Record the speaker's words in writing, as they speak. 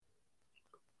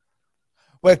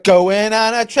We're going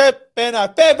on a trip in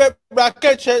our favorite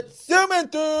rocket ship, zooming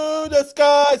through the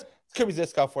skies. It's Kirby's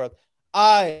Disc Golf World.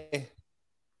 I,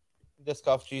 Disc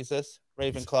Golf Jesus,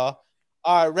 Ravenclaw,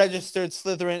 our registered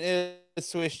Slytherin is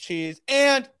Swiss cheese,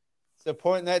 and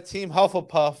supporting that team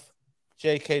Hufflepuff,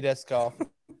 JK Disc Golf.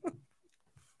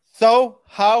 So,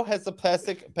 how has the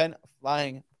plastic been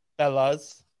flying,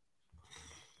 fellas?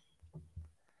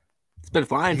 It's been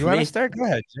flying You for want me. to start? Go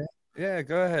ahead, Jay. Yeah,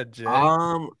 go ahead, Jay.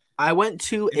 I went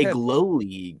to a Yeah. Glow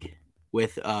League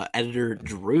with editor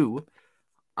Drew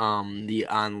on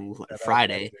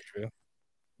Friday.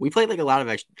 We played like a lot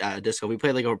of disco. We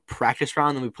played like a practice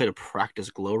round, then we played a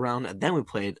practice glow round, and then we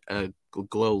played a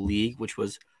Glow League, which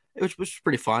was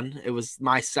pretty fun. It was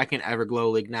my second ever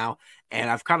Glow League now, and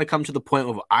I've kind of come to the point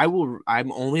of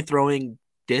I'm only throwing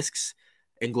discs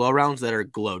in glow rounds that are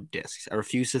glow discs. I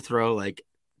refuse to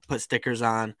put stickers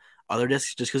on other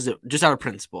discs just out of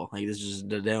principle. Like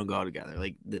they don't go together.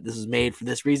 Like this is made for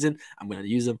this reason. I'm gonna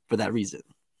use them for that reason.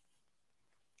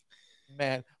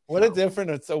 Man, what a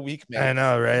difference a week makes. I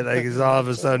know, right? Like it's all of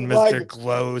a sudden Mr.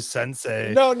 Glow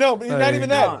Sensei. No, but not even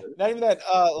that. No. Not even that.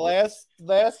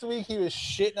 Last week he was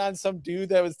shitting on some dude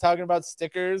that was talking about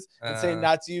stickers and saying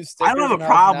not to use stickers. I don't have a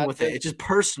problem with it. It's just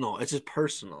personal. And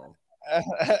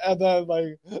then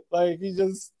like he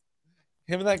just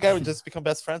him and that guy would just become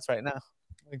best friends right now.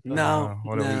 Like, No.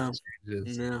 No.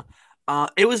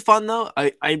 It was fun though.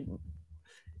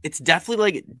 It's definitely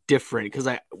like different because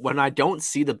when I don't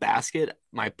see the basket,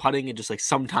 my putting it just like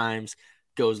sometimes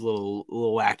goes a little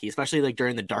wacky, especially like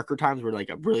during the darker times where like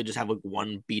I really just have like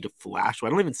one beat of flash. So I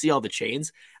don't even see all the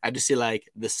chains. I just see like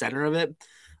the center of it.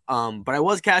 But I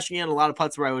was cashing in a lot of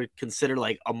putts where I would consider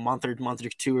like a month or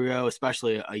two ago,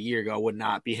 especially a year ago, would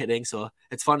not be hitting. So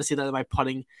it's fun to see that my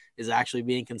putting is actually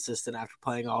being consistent after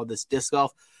playing all this disc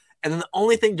golf. And then the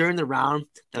only thing during the round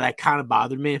that kind of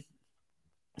bothered me,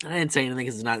 I didn't say anything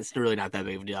because it's really not that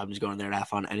big of a deal. I'm just going there to have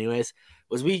fun anyways.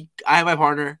 I had my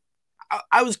partner.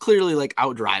 I was clearly like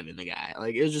out driving the guy.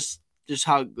 Like it was just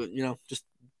how, just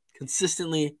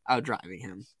consistently out driving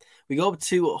him. We go up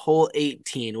to hole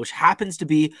 18, which happens to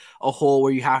be a hole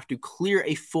where you have to clear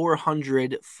a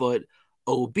 400-foot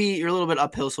OB. You're a little bit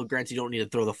uphill, so granted, you don't need to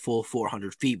throw the full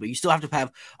 400 feet, but you still have to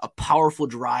have a powerful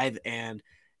drive, and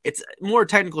it's a more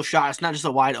technical shot. It's not just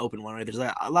a wide open one, right? There's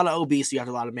a lot of OB, so you have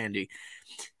a lot of man-doing.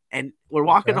 And we're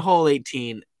walking to hole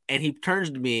 18, and he turns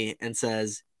to me and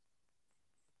says,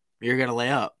 "You're going to lay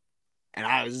up." And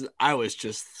I was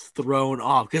just thrown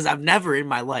off because I've never in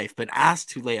my life been asked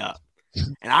to lay up.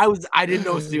 And I didn't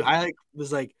know what to do. I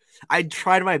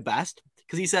tried my best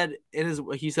because he said,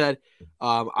 he said,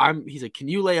 can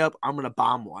you lay up? I'm going to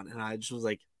bomb one. And I just was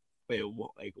like, wait,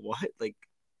 what? Like what? Like,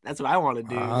 that's what I want to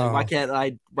do. Like, why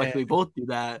can't we both do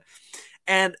that?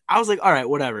 And I was like, all right,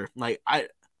 whatever. Like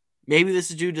maybe this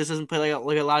dude just doesn't play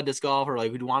like a lot of disc golf, or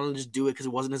like we'd want to just do it because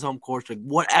it wasn't his home course. Like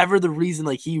whatever the reason,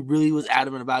 like he really was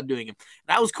adamant about doing it.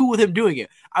 And I was cool with him doing it.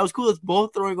 I was cool with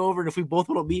both throwing over, and if we both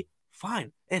want to be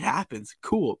fine, it happens.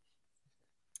 Cool.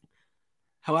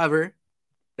 However,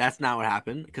 that's not what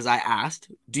happened because I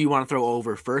asked, "Do you want to throw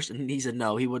over first?" And he said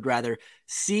no. He would rather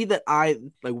see that I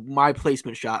like my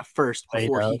placement shot first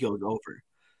before he goes over.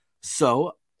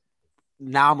 So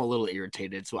now I'm a little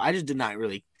irritated. So I just did not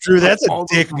really. Drew, that's a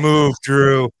dick move,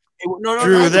 Drew.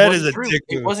 No, that is a Drew. dick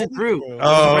move. It wasn't Drew. It was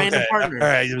Oh, random okay. partners. All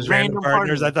right, it was random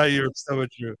partners. I thought you were still with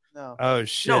Drew. No. Oh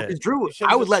shit. No, because Drew,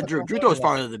 I would let Drew. Drew throws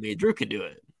farther than me. Drew could do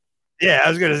it. Yeah, I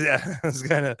was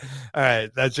gonna. All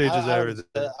right, that changes everything.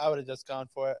 I would have just gone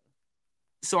for it.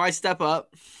 So I step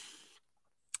up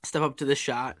to the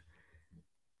shot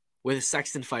with a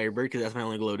Sexton Firebird because that's my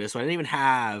only glow disc. So I didn't even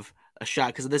have a shot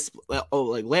because of this.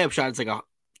 Layup shot. It's like a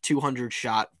 200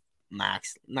 shot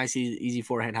max. Nice, easy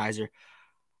forehand hyzer.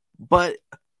 But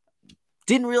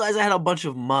didn't realize I had a bunch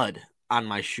of mud on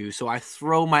my shoe. So I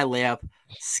throw my layup,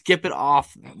 skip it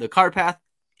off the cart path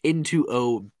into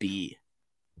OB.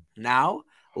 Now,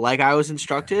 like I was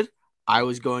instructed, I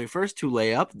was going first to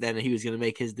lay up. Then he was going to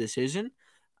make his decision.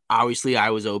 Obviously, I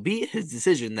was OB. His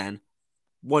decision then,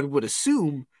 one would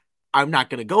assume I'm not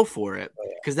going to go for it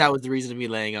because that was the reason of me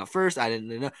laying out first. I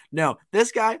didn't know. No,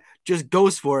 this guy just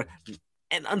goes for it.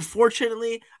 And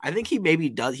unfortunately, I think he maybe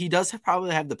does. He does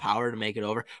probably have the power to make it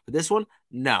over. But this one,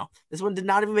 no. This one did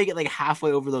not even make it like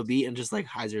halfway over the OB and just like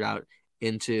hyzered out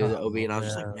into the OB. And I was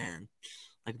just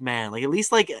like, man, at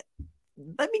least like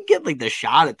let me get like the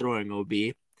shot at throwing OB.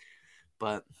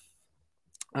 But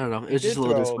I don't know. It was just a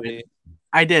little disappointing.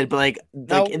 I did, but like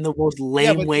in the most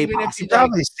lame way possible. He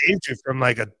probably saved you from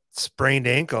like a sprained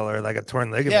ankle or like a torn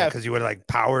ligament because you would have like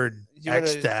powered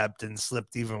X-stepped and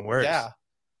slipped even worse. Yeah.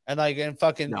 and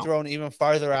fucking No. thrown even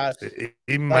farther out.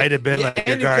 He might have been like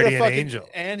a guardian angel.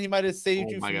 And he might have saved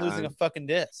Oh you my from losing a God. fucking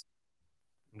disc.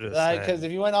 I'm just Because saying.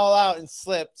 if you went all out and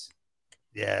slipped,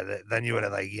 Then you would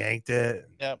have like yanked it.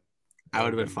 yep. I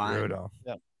would have been fine. Brutal.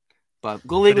 But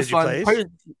Go League But was did you fun. place?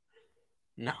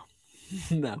 No.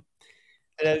 No.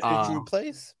 Did you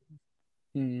place?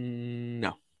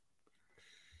 No.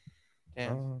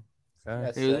 Damn. Oh, okay.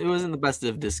 That's It wasn't the best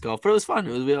of disc golf, but it was fun.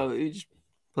 We just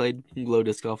played Glow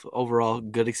disc golf. Overall,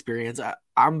 good experience.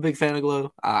 I'm a big fan of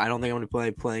Glow. I don't think I'm going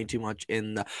to be playing too much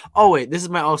in the. Oh wait, this is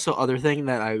my also other thing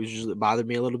that bothered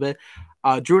me a little bit.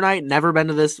 Drew and I never been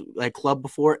to this like club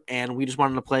before, and we just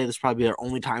wanted to play. This is probably our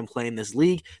only time playing this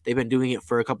league. They've been doing it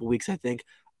for a couple weeks, I think.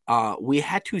 We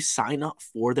had to sign up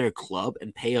for their club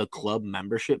and pay a club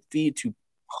membership fee to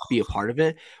be a part of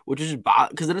it, which is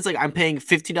because then it's like I'm paying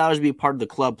 $15 to be a part of the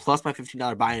club plus my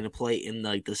 $15 buy-in to play in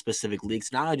like the specific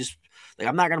leagues. Now I just like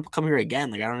I'm not gonna come here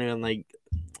again. Like I don't even like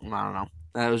I don't know.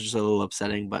 That was just a little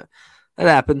upsetting, but that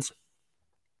happens.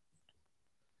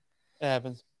 It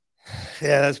happens.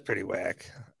 Yeah, that's pretty whack.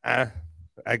 I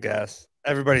guess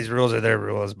everybody's rules are their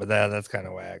rules, but that's kind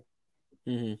of whack.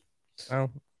 Mm-hmm.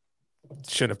 Well,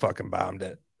 should have fucking bombed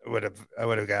it. I would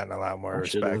have gotten a lot more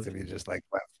respect if you just like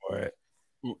went for it.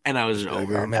 And I was an Like,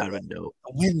 ogre. oh, man, That would have been dope.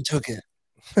 The wind took it.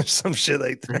 Some shit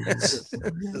like that.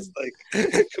 Just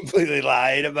like completely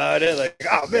lied about it. Like,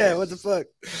 oh man, what the fuck?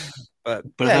 But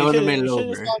that would have made it you over.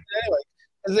 should've stopped it anyway.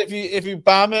 Because if you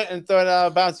bomb it and throw it out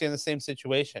of bounds, you're in the same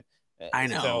situation. I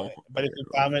know. But if you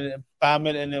bomb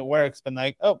it and it works, but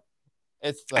like, oh,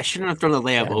 it's. Like, I shouldn't have thrown the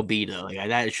layup OB though. Like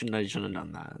I shouldn't have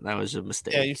done that. That was a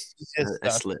mistake. Yeah, you just I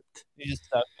slipped. You just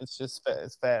stuck.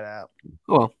 It's fat out.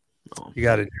 Well, you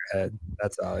got it in your head.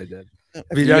 That's all I did. Have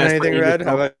you You done guys anything, played Red? this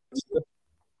How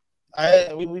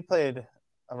about? We played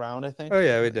a round, I think. Oh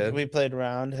yeah, we did. We played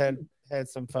around, had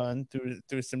some fun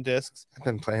through some discs. I've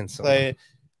been playing so.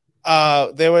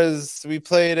 We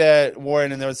played at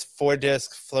Warren and there was 4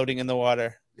 discs floating in the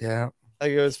water. Yeah.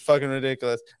 Like it was fucking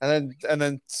ridiculous. And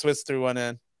then Swiss threw one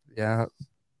in. Yeah.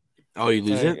 Oh, you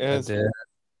lose Like, it? I did.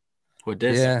 What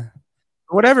disc? Yeah.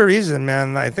 For whatever reason,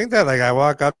 man, I think that like I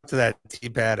walk up to that tee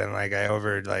pad and like I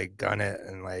over like gun it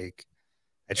and like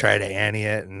I try to ante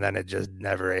it and then it just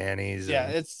never antes. Yeah,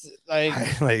 it's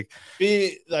like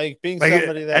being like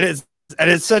somebody that and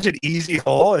it's such an easy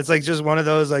hole. It's like just one of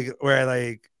those like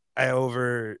where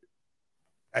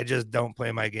I just don't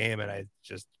play my game and I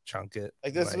just chunk it.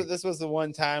 like this was the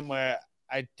one time where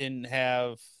I didn't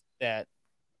have that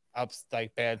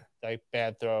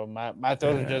bad throw. My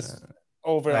throws are just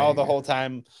over all the whole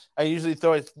time. I usually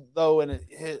throw it low and it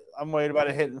hit. I'm worried about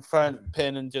it hitting front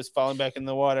pin and just falling back in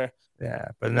the water. Yeah,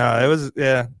 but no, it was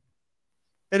it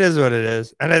is what it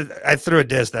is. And I threw a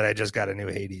disc that I just got a new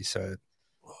Hades, so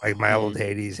like my old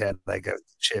Hades had like a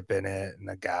chip in it and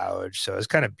a gouge, so it was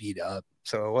kind of beat up.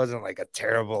 So it wasn't like a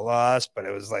terrible loss, but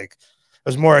it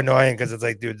was more annoying because it's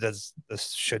like, dude, this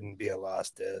shouldn't be a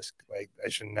lost disc. Like I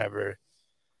should never.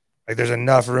 Like there's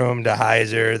enough room to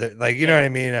hyzer that, like, you know what I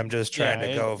mean? I'm just trying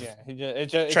to go. Yeah,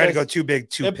 trying to go too big,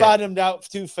 It bottomed out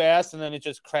too fast, and then it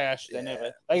just crashed. And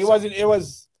it wasn't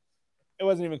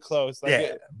even close.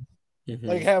 Like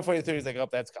like halfway through, he's like, "Oh,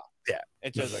 that's gone." Yeah,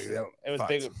 it just it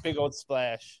was big old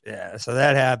splash. Yeah, so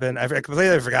that happened. I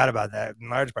completely forgot about that in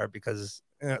large part because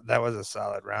that was a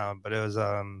solid round, but it was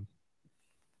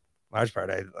large part.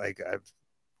 I've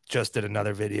just did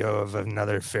another video of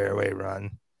another fairway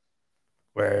run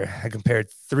where I compared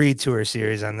 3 tour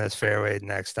series on this fairway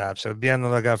next stop. So be on the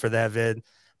lookout for that vid.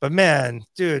 But man,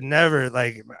 dude, never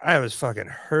like I was fucking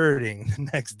hurting the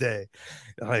next day.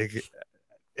 Like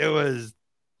it was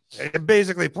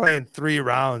basically playing 3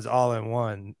 rounds all in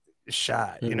one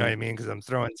shot. You know what I mean? Because I'm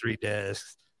throwing 3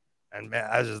 discs. And man,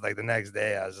 I was just like the next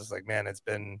day, I was just like, man, it's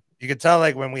been you could tell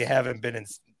like when we haven't been in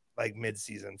like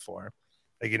mid-season form.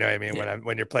 Like, you know what I mean?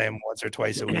 When you're playing once or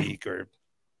twice a week or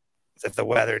if the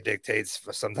weather dictates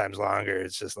for sometimes longer,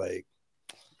 it's just like,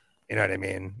 you know what I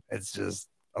mean? It's just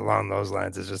along those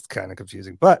lines. It's just kind of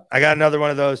confusing. But I got another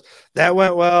one of those that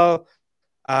went well.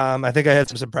 I think I had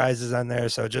some surprises on there.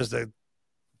 So just a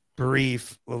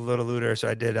brief little looter. So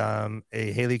I did a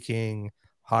Haley King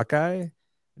Hawkeye. I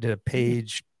did a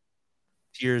Paige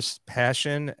Pierce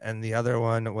Passion, and the other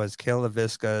one was Kayla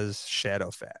Visca's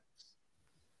Shadowfax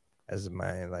as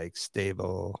my like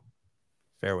stable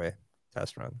fairway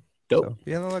test run. Dope. So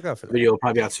be on the lookout for that. Video will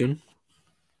probably out soon.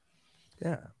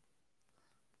 Yeah.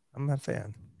 I'm a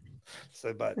fan.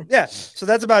 So, but yeah, so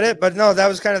that's about it. But no, that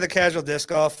was kind of the casual disc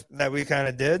golf that we kind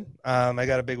of did. I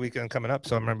got a big weekend coming up,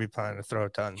 so I'm going to be planning to throw a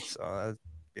ton. So it'd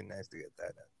be nice to get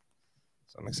that in.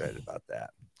 So I'm excited about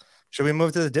that. Should we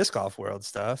move to the disc golf world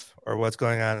stuff, or what's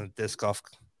going on in disc golf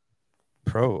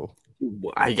pro?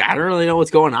 I don't really know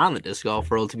what's going on in the disc golf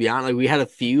world, to be honest. Like, we had a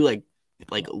few like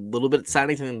a little bit of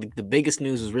signings, and the biggest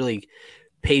news was really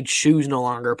Paige Shu's no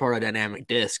longer a part of Dynamic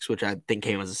Discs, which I think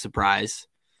came as a surprise.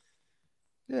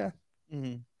 Yeah,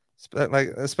 Mm-hmm. like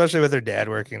especially with her dad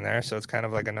working there, so it's kind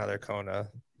of like another Kona.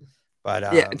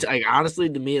 But yeah, it's like honestly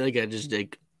to me, like I just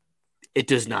like it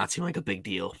does not seem like a big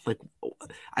deal. Like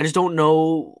I just don't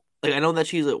know. Like I know that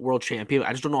she's a world champion.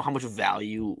 I just don't know how much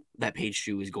value that Paige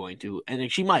Shu is going to, and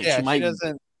like, she might. Yeah, She might. she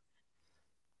doesn't.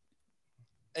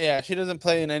 Yeah, she doesn't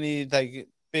play in any like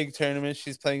big tournaments.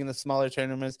 She's playing in the smaller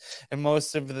tournaments, and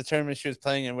most of the tournaments she was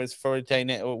playing in was for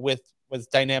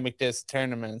dynamic disc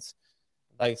tournaments,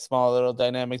 like small little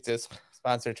dynamic disc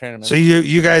sponsored tournaments. So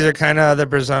you guys are kind of the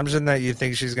presumption that you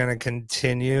think she's going to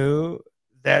continue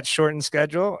that shortened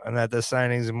schedule, and that the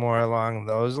signings are more along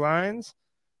those lines,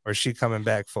 or is she coming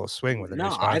back full swing with a new No,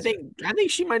 sponsor? I think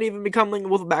she might even be coming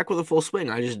back with a full swing.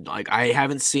 I just like I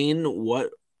haven't seen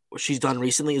what she's done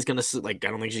recently is gonna like. I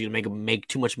don't think she's gonna make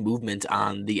too much movement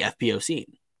on the FPO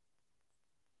scene.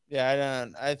 Yeah, I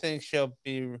don't. I think she'll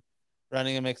be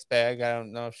running a mixed bag. I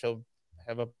don't know if she'll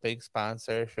have a big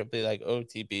sponsor. She'll be like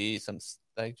OTB, some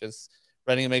like just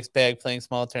running a mixed bag, playing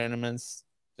small tournaments,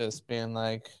 just being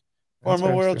like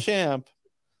former world champ.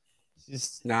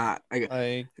 She's not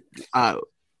like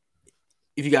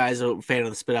if you guys are a fan of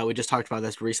the Spit Out, we just talked about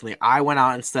this recently. I went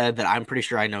out and said that I'm pretty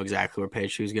sure I know exactly where Paige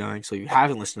Shu's going. So if you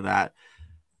haven't listened to that,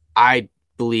 I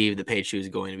believe that Paige Shu is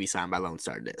going to be signed by Lone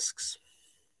Star Discs.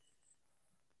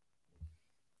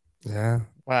 Yeah.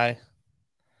 Why?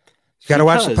 You got to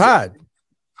watch the pod.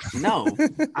 No,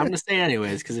 I'm gonna say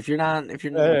anyways because if you haven't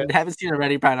seen it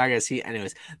already, you're probably not gonna see it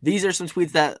anyways. These are some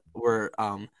tweets that were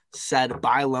said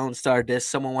by Lone Star Disc.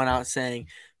 Someone went out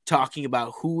talking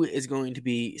about who is going to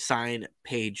be signed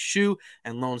Paige Shu,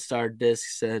 and Lone Star Disc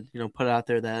said, put out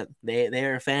there that they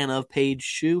are a fan of Paige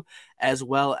Shu, as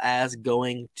well as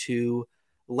going to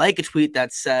like a tweet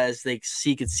that says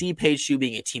she could see Paige Shu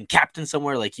being a team captain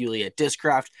somewhere like Yulia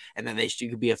Discraft, and then she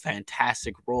could be a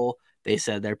fantastic role. They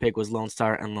said their pick was Lone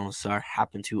Star, and Lone Star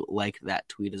happened to like that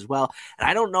tweet as well. And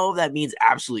I don't know if that means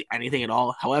absolutely anything at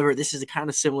all. However, this is the kind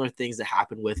of similar things that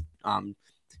happened with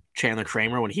Chandler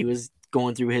Kramer when he was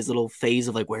going through his little phase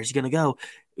of like, where's he going to go?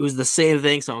 It was the same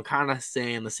thing. So I'm kind of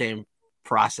saying the same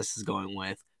process is going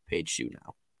with Paige Shu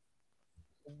now.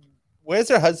 Where's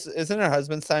her husband? Isn't her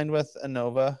husband signed with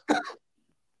Innova?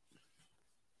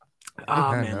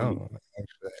 I know.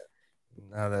 Actually,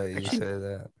 now that you say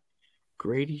that.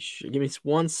 Grady, give me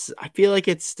once. I feel like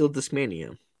it's still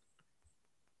Discmania.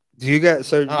 Do you guys?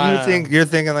 So you think you're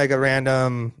thinking like a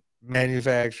random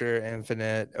manufacturer,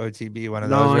 Infinite, OTB, one of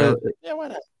those? Right? Yeah, why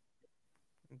not?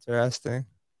 Interesting.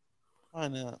 Why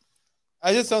not?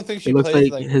 I just don't think she looks plays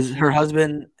like her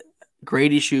husband,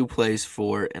 Grady Shu, plays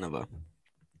for Innova.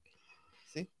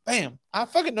 See, bam! I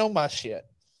fucking know my shit.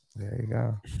 There you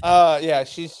go. Yeah,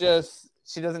 she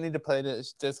doesn't need to play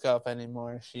disc golf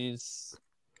anymore. She's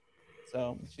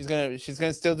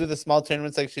gonna still do the small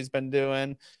tournaments like she's been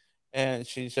doing, and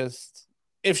she'll just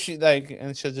be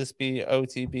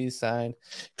OTB signed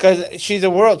because she's a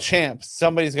world champ.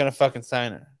 Somebody's gonna fucking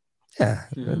sign her. Yeah,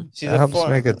 that helps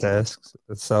make a disc.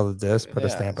 Let's sell the disc, put a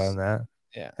stamp on that.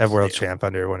 Yeah, have world champ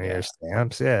under one of your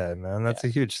stamps. Yeah, man, that's a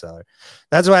huge seller.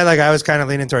 That's why, like, I was kind of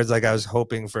leaning towards I was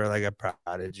hoping for like a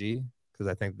Prodigy because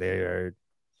I think they are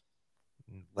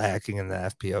lacking in the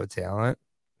FPO talent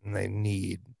and they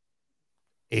need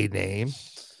a name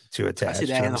to attach to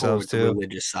themselves to. The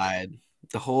religious side,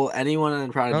 anyone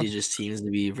in Prodigy just seems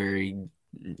to be very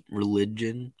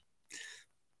religion.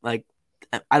 Like,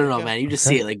 I don't know, man. You just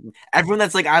see it. Like everyone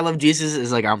that's like, I love Jesus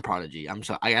is like, I'm Prodigy. I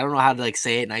don't know how to like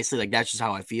say it nicely. Like that's just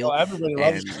how I feel. Everybody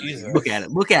loves Jesus. Look at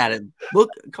it.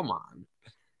 Come on.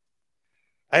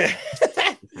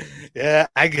 Yeah,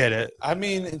 I get it. I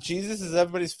mean, Jesus is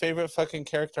everybody's favorite fucking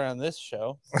character on this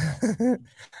show.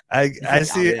 I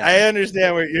see. Yeah. I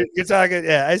understand where you're talking.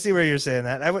 Yeah, I see where you're saying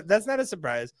that. That's not a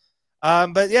surprise.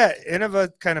 But yeah,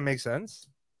 Innova kind of makes sense.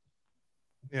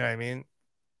 You know what I mean?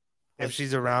 If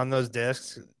she's around those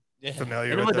discs,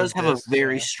 familiar with those does have discs, a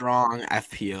very strong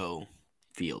FPO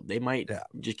field. They might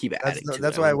just keep adding to it.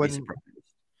 That's why I wouldn't.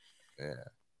 Yeah.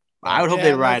 I would hope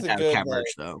they ride out Cat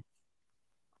Merch though.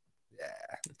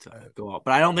 Yeah. Go up.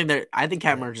 But I think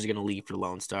Cat Merch is gonna leave for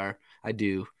Lone Star. I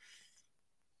do.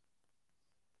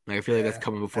 Like, I feel like that's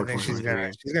coming before. I think she's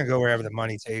gonna go wherever the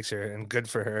money takes her, and good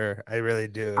for her. I really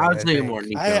do. I was thinking more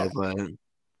Nico, but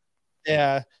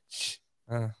yeah.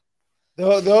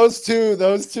 Those two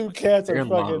cats are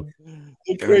fucking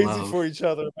crazy for each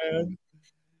other,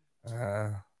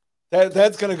 man.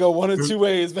 That's gonna go one of two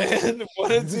ways, man.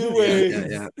 One of two ways.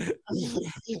 Yeah.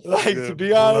 Like, to be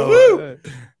Blow honest, woo! up.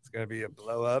 It's gonna be a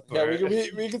blow up. Yeah, or-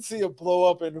 we could see a blow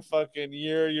up in a fucking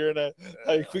year and a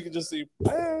like we could just see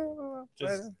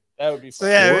just that would be So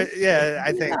fun. yeah,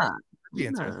 I think Nah, be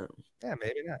interesting. Yeah,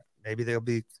 maybe not. Maybe they'll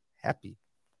be happy.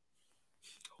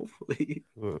 hopefully.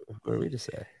 What are we to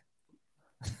say?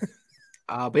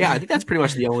 But yeah, I think that's pretty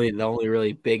much the only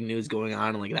really big news going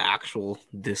on in like the actual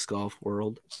disc golf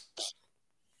world.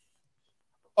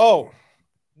 Oh,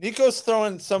 Nico's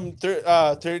throwing some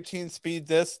 13 speed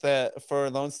disc that for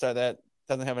Lone Star that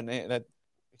doesn't have a name, that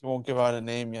he won't give out a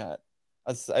name yet.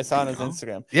 I saw on his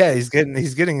Instagram. Yeah, he's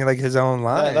getting like his own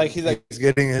line. Like he's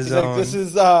getting his He's own.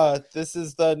 like, this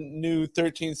is the new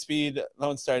 13 speed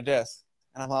Lone Star disc,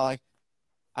 and I'm all like,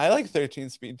 I like 13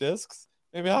 speed discs.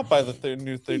 Maybe I'll buy the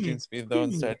new 13 speed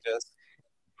Lone Star disc.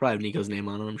 Probably have Nico's name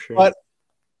on it, I'm sure. But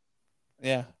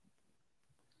yeah,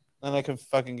 and I could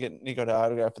fucking get Nico to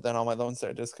autograph, but then all my Lone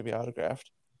Star discs could be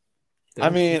autographed. I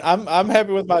mean, I'm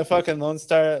happy with my fucking Lone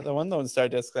Star, the one Lone Star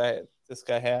disc I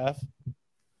have.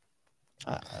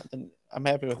 I'm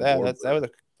happy with that. That was a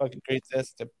fucking great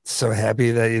disc. So happy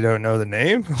that you don't know the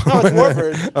name. No, it's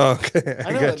Warbird. Okay,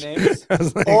 I know the names. I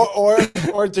was like,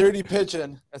 or Dirty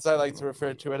Pigeon, as I like to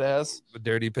refer to it as. the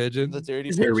dirty pigeon. The Dirty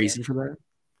Is Pigeon. there a reason for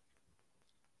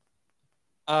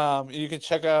that? You can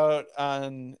check out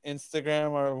on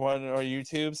Instagram or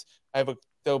YouTube's. I have a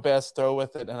dope ass throw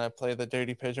with it, and I play the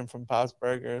Dirty Pigeon from Bob's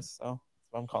Burgers, so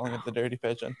I'm calling it the Dirty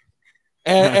Pigeon.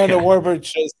 And a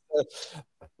Warbird's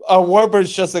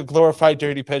just a glorified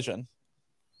Dirty Pigeon.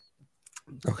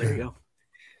 Okay. There you go.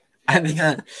 I think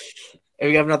if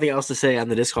we have nothing else to say on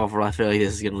the disc golf world, I feel like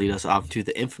this is going to lead us off to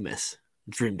the infamous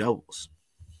Dream Doubles.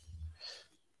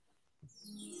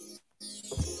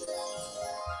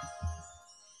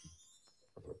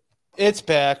 It's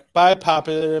back by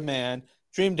popular demand.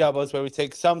 Dream Doubles, where we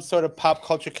take some sort of pop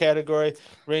culture category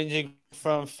ranging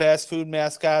from fast food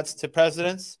mascots to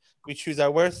presidents. We choose our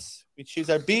worst, we choose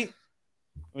our beat,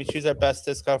 we choose our best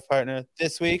disc golf partner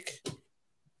this week.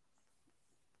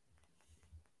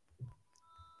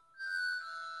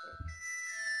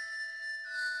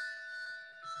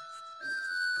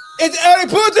 It's Harry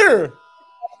Potter!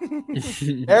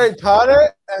 Harry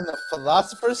Potter and the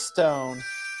Philosopher's Stone.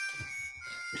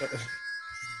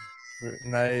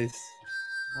 Nice.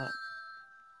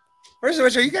 First of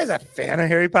all, are you guys a fan of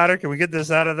Harry Potter? Can we get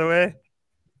this out of the way?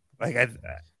 Like,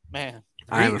 Man.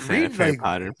 I am a fan of Harry like-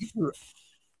 Potter.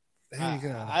 there you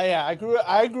go.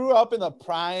 I grew up in the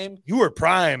prime. You were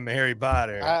prime Harry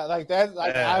Potter. Like that.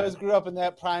 Like Yeah. grew up in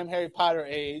that prime Harry Potter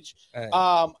age.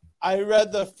 Right. I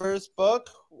read the first book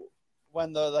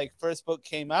when the first book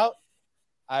came out.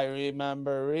 I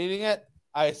remember reading it.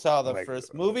 I saw the Like,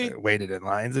 first movie. Waited in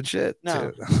lines and shit.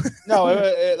 No. too. No,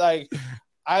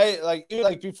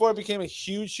 before it became a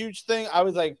huge thing. I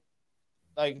was like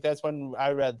that's when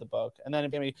I read the book, and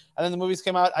then the movies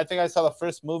came out. I think I saw the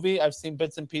first movie. I've seen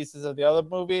bits and pieces of the other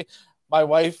movie. My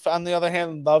wife, on the other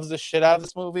hand, loves the shit out of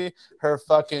this movie. Her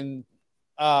fucking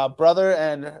brother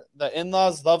and the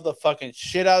in-laws love the fucking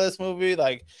shit out of this movie.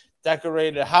 Like,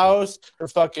 decorated a house.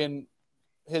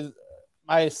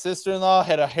 My sister-in-law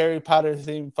had a Harry Potter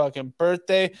themed fucking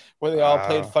birthday where they all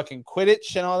played fucking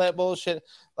Quidditch and all that bullshit.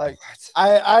 Like,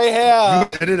 I have.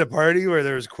 You did a party where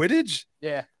there was Quidditch?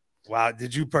 Yeah, Wow.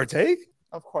 Did you partake?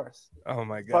 of course. Oh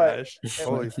my gosh.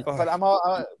 Holy fuck. But I'm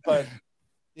all. But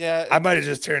yeah, I might have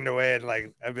just turned away and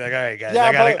I'd be like, all right, guys, Yeah,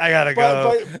 I gotta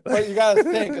go. but you gotta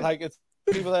think it's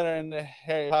people that are into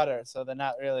Harry Potter, so they're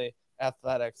not really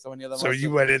athletic. So when you're the So most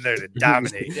you went in there to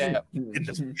dominate yeah. in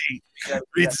the paint. Yeah.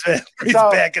 Reed's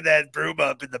So- backing that broom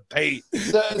up in the paint.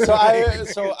 So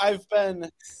I've been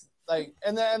like,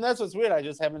 and that's what's weird. I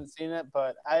just haven't seen it,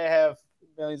 but I have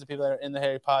millions of people that are in the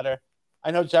Harry Potter. I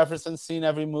know Jefferson's seen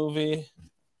every movie,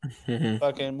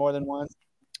 fucking more than once.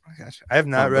 Oh my gosh. I have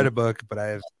not read a book, but I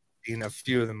have seen a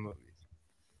few of the movies.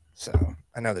 So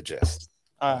I know the gist.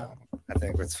 I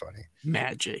think it's funny.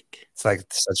 Magic. It's like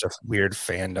such a weird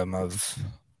fandom of.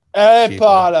 Harry people.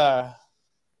 Potter.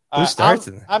 Who starts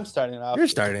it? I'm starting off. You're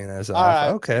starting this off. All right.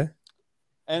 Okay.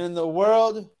 And in the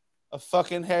world of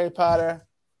fucking Harry Potter,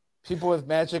 people with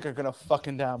magic are gonna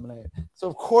fucking dominate. So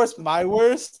of course my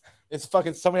worst is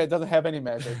fucking somebody that doesn't have any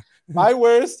magic. My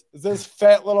worst is this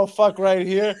fat little fuck right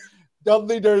here,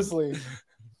 Dudley Dursley,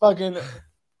 fucking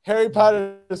Harry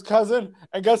Potter's cousin.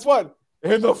 And guess what?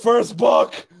 In the first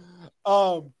book,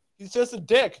 he's just a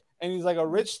dick, and he's like a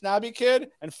rich snobby kid,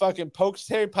 and fucking pokes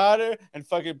Harry Potter, and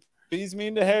fucking bees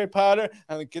mean to Harry Potter,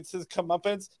 and like gets his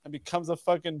comeuppance, and becomes a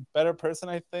fucking better person,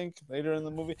 I think, later in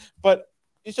the movie. But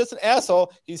he's just an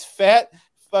asshole. He's fat,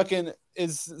 fucking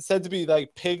is said to be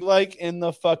like pig-like in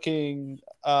the fucking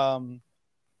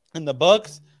in the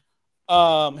books,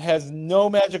 has no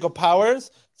magical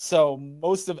powers. So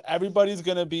most of everybody's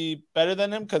gonna be better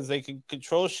than him because they can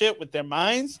control shit with their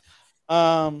minds.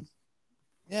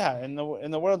 Yeah, in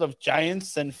the world of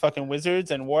giants and fucking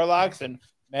wizards and warlocks and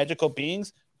magical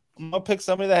beings, I'm gonna pick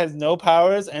somebody that has no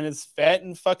powers and is fat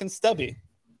and fucking stubby.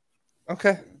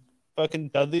 Okay. Fucking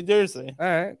Dudley Dursley. All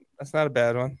right. That's not a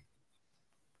bad one.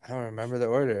 I don't remember the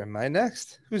order. Am I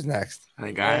next? Who's next? I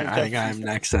think I'm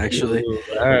next, actually. Ooh,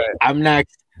 all right. I'm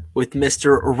next with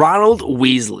Mr. Ronald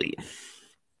Weasley. I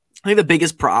think the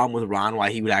biggest problem with Ron,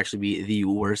 why he would actually be the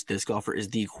worst disc golfer, is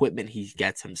the equipment he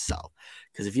gets himself.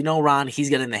 Because if you know Ron, he's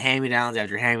getting the hand-me-downs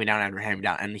after hand-me-down after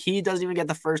hand-me-down, and he doesn't even get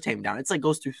the first hand-me-down. It's like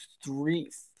goes through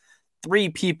three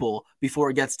people before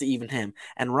it gets to even him.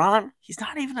 And Ron, he's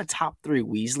not even a top 3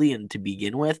 Weasley and to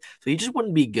begin with, so he just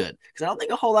wouldn't be good. Because I don't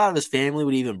think a whole lot of his family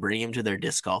would even bring him to their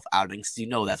disc golf outings. You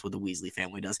know that's what the Weasley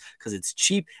family does, because it's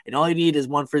cheap, and all you need is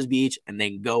one frisbee each, and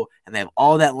they can go, and they have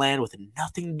all that land with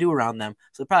nothing to do around them.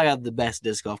 So they probably have the best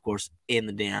disc golf course in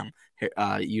the damn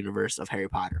universe of Harry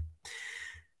Potter.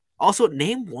 Also,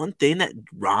 name one thing that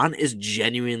Ron is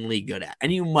genuinely good at.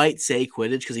 And you might say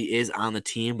Quidditch because he is on the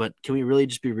team, but can we really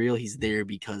just be real? He's there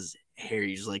because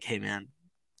Harry's like, hey, man,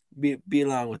 be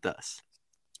along with us.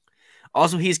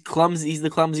 Also, he's clumsy. He's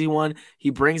the clumsy one. He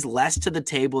brings less to the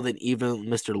table than even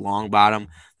Mr. Longbottom.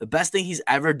 The best thing he's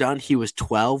ever done, he was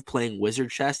 12 playing wizard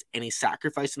chess, and he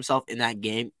sacrificed himself in that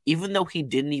game, even though he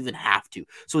didn't even have to.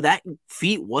 So that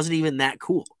feat wasn't even that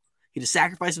cool. He just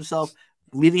sacrificed himself,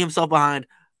 leaving himself behind,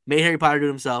 made Harry Potter do it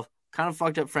himself. Kind of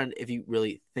fucked up friend if you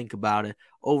really think about it.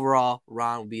 Overall,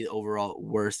 Ron would be the overall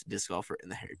worst disc golfer in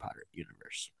the Harry Potter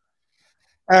universe.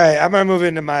 All right, I'm going to move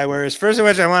into my worst. First of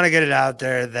which, I want to get it out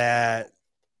there that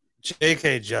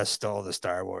JK just stole the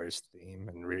Star Wars theme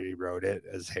and rewrote it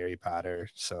as Harry Potter.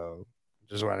 So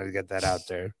just wanted to get that out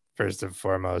there first and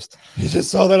foremost. You just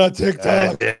saw that on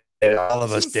TikTok. All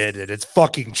of us did it. It's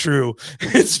fucking true.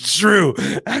 It's true.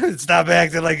 Stop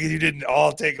acting like you didn't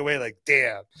all take away. Like,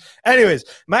 damn. Anyways,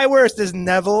 my worst is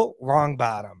Neville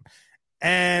Longbottom.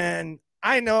 And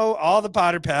I know all the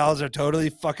Potter pals are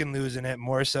totally fucking losing it,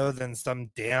 more so than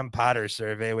some damn Potter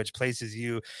survey, which places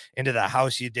you into the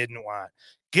house you didn't want.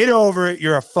 Get over it.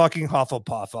 You're a fucking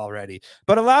Hufflepuff already.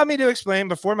 But allow me to explain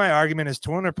before my argument is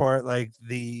torn apart like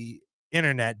the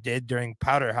internet did during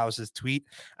Powderhouse's tweet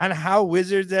on how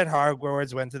wizards at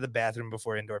Hogwarts went to the bathroom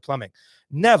before indoor plumbing.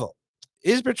 Neville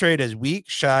is portrayed as weak,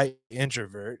 shy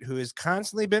introvert who has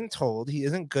constantly been told he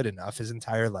isn't good enough his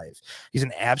entire life. He's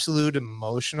an absolute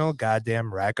emotional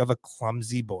goddamn wreck of a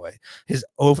clumsy boy. His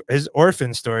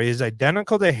orphan story is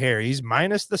identical to Harry's,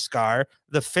 minus the scar,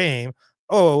 the fame,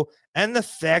 and the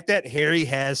fact that Harry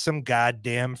has some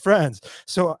goddamn friends.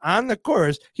 So on the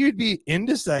course, he would be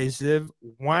indecisive,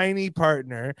 whiny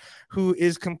partner who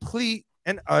is complete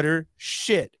and utter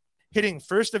shit. Hitting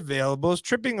first availables,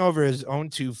 tripping over his own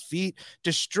 2 feet,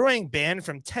 destroying Ban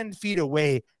from 10 feet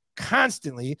away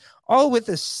constantly, all with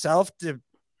a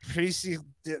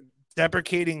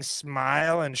self-deprecating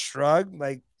smile and shrug.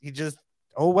 Like he just,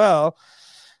 oh well.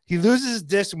 He loses his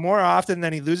disc more often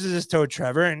than he loses his toe,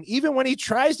 Trevor. And even when he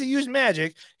tries to use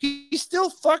magic, he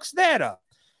still fucks that up.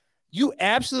 You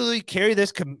absolutely carry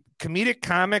this comedic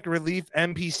comic relief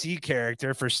NPC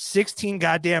character for 16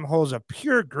 goddamn holes of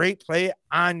pure great play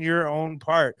on your own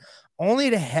part, only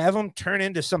to have him turn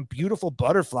into some beautiful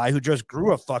butterfly who just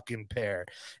grew a fucking pair.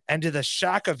 And to the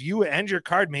shock of you and your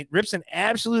cardmate, rips an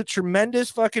absolute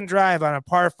tremendous fucking drive on a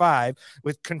par 5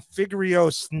 with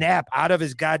Configario snap out of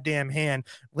his goddamn hand,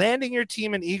 landing your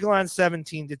team an eagle on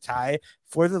 17 to tie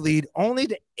for the lead, only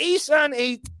to ace on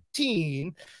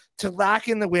 18 to lock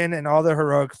in the win and all the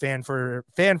heroic fanfare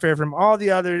from all the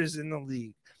others in the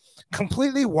league,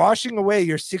 completely washing away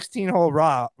your 16-hole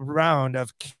round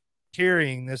of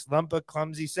carrying this lump of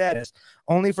clumsy sadness,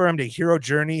 only for him to hero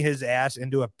journey his ass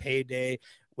into a payday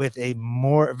with a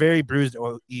very bruised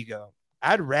ego.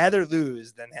 I'd rather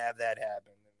lose than have that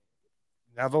happen.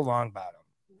 Neville Longbottom.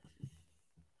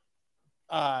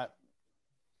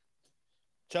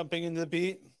 Jumping into the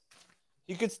beat.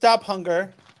 You could stop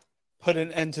hunger, put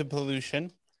an end to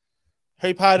pollution.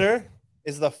 Harry Potter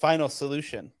is the final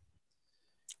solution.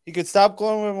 He could stop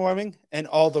global warming and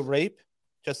all the rape,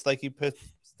 just like he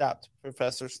stopped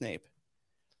Professor Snape.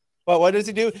 But what does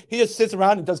he do? He just sits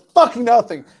around and does fucking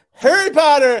nothing. Harry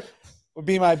Potter would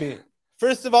be my beat.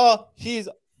 First of all, he's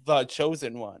the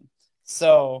chosen one.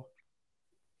 So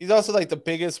he's also like the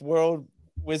biggest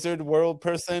wizard world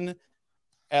person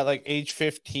at like age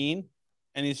 15.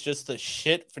 And he's just a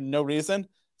shit for no reason.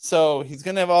 So he's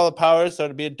going to have all the powers. So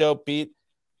it'd be a dope beat.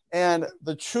 And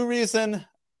the true reason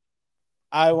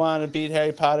I want to beat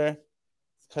Harry Potter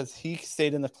is because he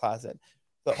stayed in the closet.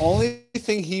 The only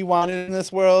thing he wanted in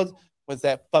this world was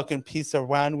that fucking piece of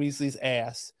Ron Weasley's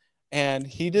ass. And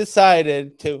he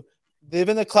decided to live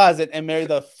in the closet and marry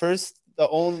the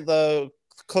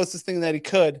closest thing that he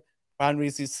could, Ron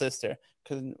Weasley's sister.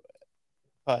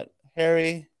 But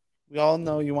Harry, we all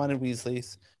know you wanted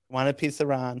Weasleys. You wanted a piece of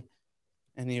Ron,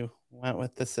 and you went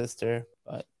with the sister.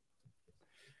 But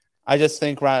I just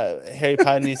think Harry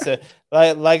Potter needs to,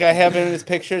 like I have him in his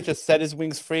picture, just set his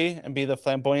wings free and be the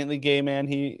flamboyantly gay man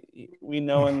we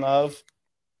know and love.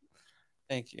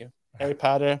 Thank you, Harry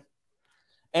Potter.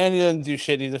 And he doesn't do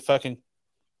shit. He's a fucking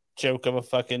joke of a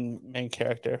fucking main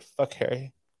character. Fuck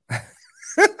Harry.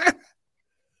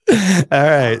 All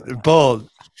right, bold.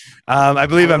 I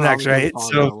believe I'm next, right?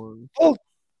 So,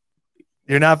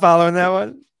 you're not following that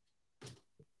one?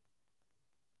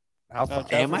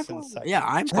 Am I following? Yeah,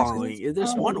 I'm following.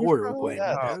 There's one order.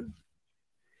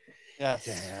 Yeah.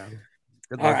 Damn.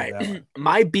 All right.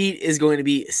 My beat is going to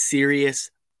be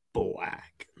Sirius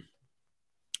Black.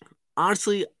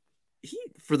 Honestly,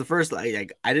 for the first, I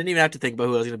didn't even have to think about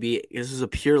who I was going to be. This is a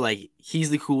pure, he's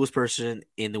the coolest person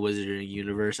in the Wizarding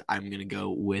universe. I'm going to go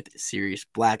with Sirius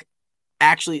Black.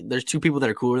 Actually, there's two people that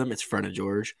are cooler than him. It's Fred and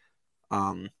George.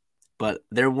 But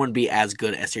there wouldn't be as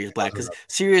good as Sirius Black because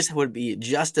Sirius would be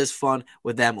just as fun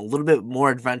with them, a little bit more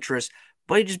adventurous,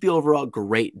 but he'd just be overall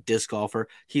great disc golfer.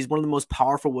 He's one of the most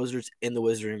powerful wizards in the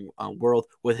Wizarding world.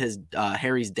 With his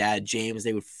Harry's dad, James,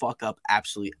 they would fuck up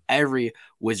absolutely every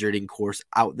Wizarding course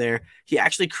out there. He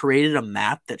actually created a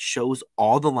map that shows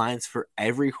all the lines for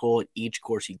every hole at each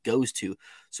course he goes to.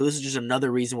 So this is just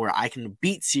another reason where I can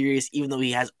beat Sirius, even though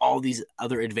he has all these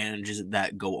other advantages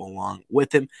that go along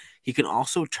with him. He can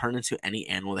also turn into any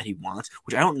animal that he wants,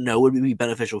 which I don't know would be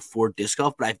beneficial for disc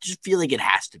golf, but I just feel like it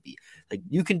has to be.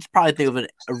 You can probably think of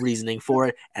a reasoning for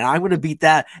it, and I'm going to beat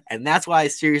that, and that's why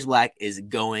Sirius Black is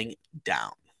going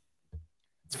down.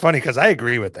 It's funny because I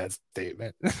agree with that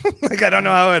statement. I don't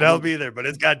know how it help either, but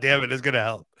it's goddamn it is going to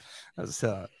help. Let's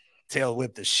tail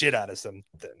whip the shit out of something.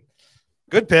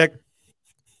 Good pick.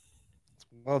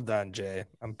 Well done, Jay.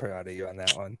 I'm proud of you on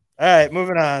that one. All right,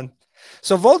 moving on.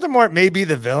 So Voldemort may be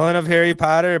the villain of Harry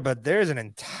Potter, but there's an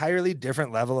entirely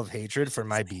different level of hatred for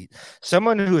my beat.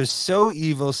 Someone who is so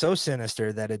evil, so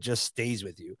sinister that it just stays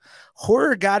with you.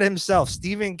 Horror god himself,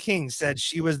 Stephen King, said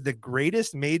she was the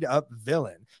greatest made-up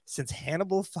villain since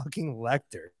Hannibal fucking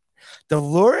Lecter.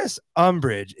 Dolores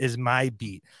Umbridge is my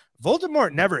beat.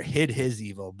 Voldemort never hid his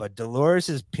evil, but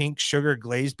Dolores' pink sugar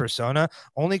glazed persona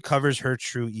only covers her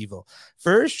true evil.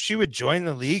 First, she would join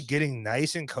the league, getting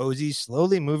nice and cozy,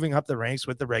 slowly moving up the ranks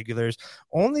with the regulars,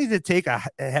 only to take a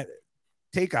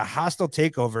hostile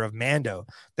takeover of Mando,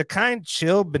 the kind,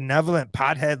 chill, benevolent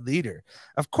pothead leader.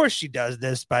 Of course, she does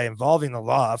this by involving the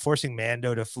law, forcing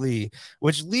Mando to flee,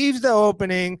 which leaves the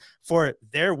opening for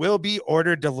there will be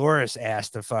Order Dolores ass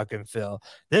to fucking fill.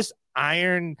 This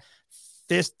iron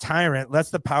this tyrant lets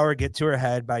the power get to her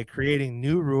head by creating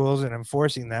new rules and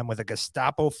enforcing them with a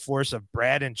Gestapo force of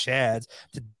Brad and Chads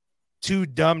too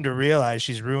dumb to realize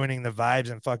she's ruining the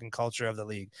vibes and fucking culture of the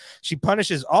league. She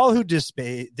punishes all who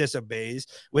disobeys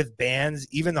with bans,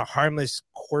 even the harmless,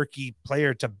 quirky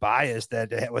player Tobias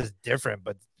that was different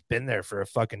but been there for a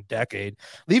fucking decade,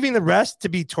 leaving the rest to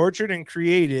be tortured and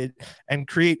create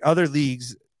other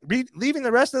leagues. Leaving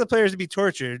the rest of the players to be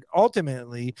tortured,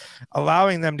 ultimately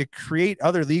allowing them to create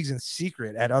other leagues in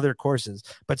secret at other courses,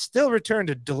 but still return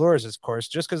to Dolores' course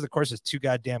just because the course is too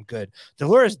goddamn good.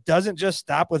 Dolores doesn't just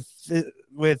stop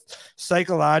with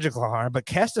psychological harm, but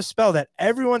cast a spell that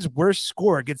everyone's worst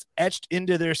score gets etched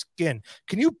into their skin.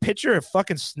 Can you picture a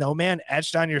fucking snowman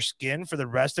etched on your skin for the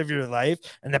rest of your life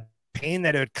and the pain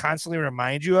that it would constantly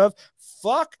remind you of?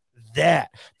 Fuck that.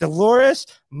 Dolores,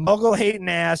 muggle hating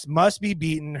ass, must be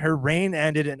beaten. Her reign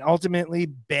ended and ultimately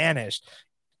banished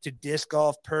to disc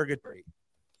golf purgatory.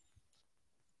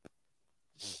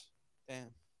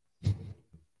 Damn.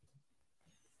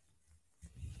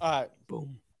 All right.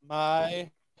 Boom. My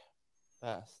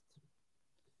best.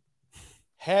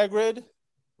 Hagrid,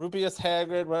 Rubius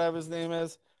Hagrid, whatever his name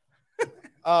is.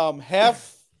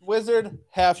 Half wizard,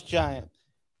 half giant.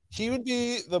 He would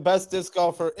be the best disc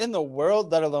golfer in the world,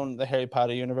 let alone the Harry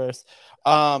Potter universe.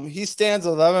 He stands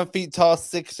 11 feet tall,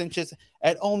 6 inches,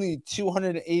 at only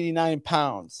 289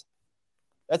 pounds.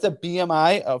 That's a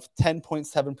BMI of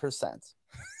 10.7%.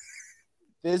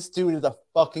 This dude is a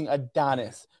fucking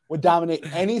Adonis. Would dominate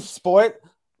any sport,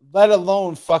 let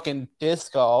alone fucking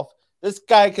disc golf. This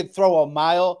guy could throw a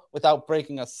mile without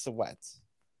breaking a sweat.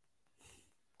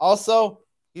 Also,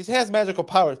 he has magical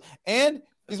powers, and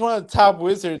He's one of the top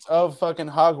wizards of fucking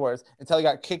Hogwarts until he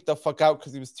got kicked the fuck out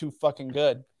because he was too fucking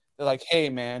good. They're like, hey,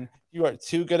 man, you are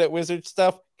too good at wizard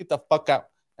stuff. Get the fuck out.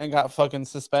 And got fucking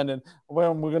suspended.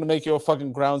 We're going to make you a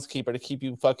fucking groundskeeper to keep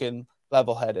you fucking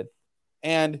level-headed.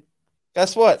 And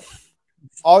guess what?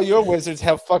 All your wizards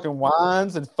have fucking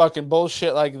wands and fucking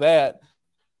bullshit like that.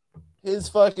 His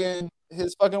fucking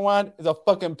wand is a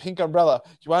fucking pink umbrella.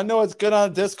 You want to know what's good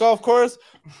on a disc golf course?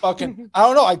 Fucking, I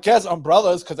don't know. I guess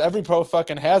umbrellas because every pro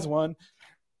fucking has one.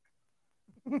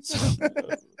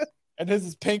 And his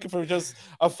is pink for just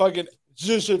a fucking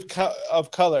zhuzh of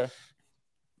color.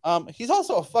 He's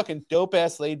also a fucking dope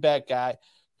ass laid back guy.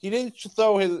 He didn't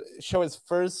show his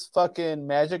first fucking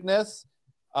magicness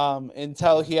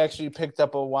until he actually picked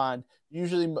up a wand.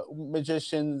 Usually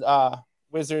magicians,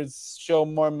 wizards show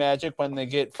more magic when they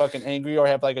get fucking angry or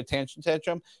have like a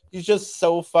tantrum. He's just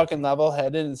so fucking level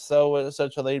headed and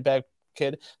such a laid back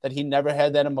kid that he never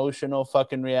had that emotional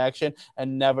fucking reaction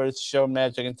and never showed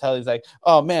magic until he's like,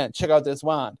 oh man, check out this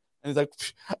wand. And he's like,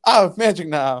 oh, magic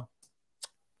now.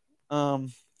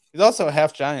 He's also a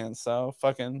half giant, so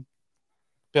fucking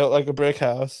built like a brick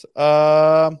house.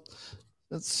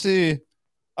 Let's see.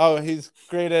 Oh, he's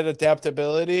great at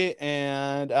adaptability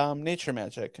and nature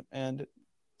magic. And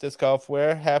disc golf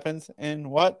where happens in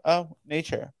what? Oh,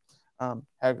 nature.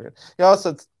 Hagrid. He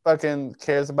also fucking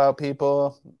cares about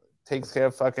people, takes care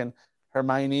of fucking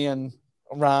Hermione and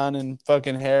Ron and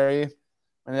fucking Harry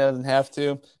when he doesn't have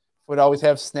to. Would always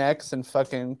have snacks and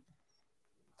fucking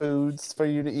foods for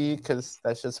you to eat because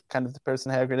that's just kind of the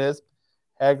person Hagrid is.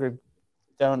 Hagrid,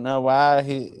 don't know why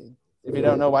if you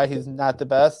don't know why he's not the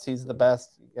best, he's the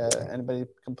best. Anybody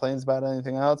complains about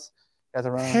anything else?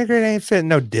 Hagrid ain't fitting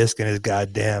no disc in his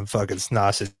goddamn fucking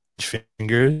sausage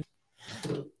fingers.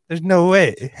 There's no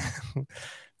way.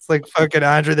 It's like fucking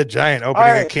Andre the Giant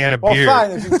opening a can of beer.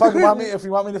 Fine, if you fucking want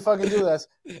me to fucking do this.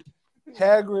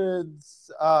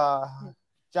 Hagrid's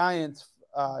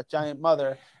giant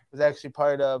mother was actually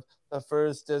part of the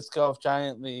first disc golf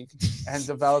giant league and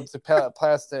developed the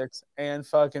plastics and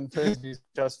fucking frisbees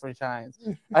just for giants.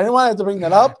 I didn't want to bring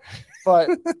that up, but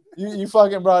you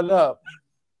fucking brought it up.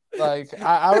 Like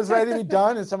I was ready to be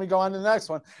done and somebody go on to the next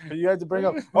one, but you had to bring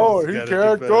up. Oh, he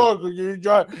can't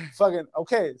talk. Fucking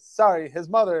okay. Sorry, his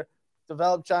mother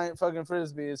developed giant fucking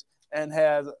frisbees and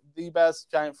has the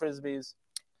best giant frisbees.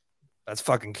 That's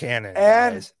fucking canon.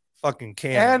 And guys. Fucking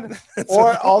canon. And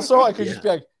or also I could just be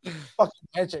like, fucking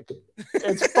magic.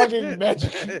 It's fucking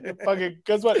magic. Fucking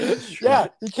guess what? Yeah,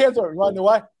 he can't throw it. You want to know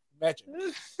why? Magic.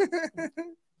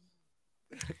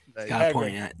 Got a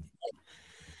point at.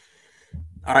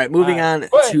 All right, moving on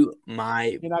to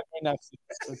my. You're not going next.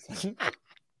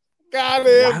 Got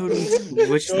it. Why would we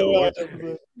switch the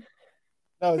order?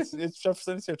 No, it's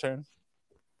Jefferson. It's your turn.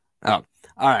 Oh,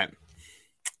 all right.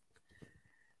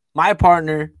 My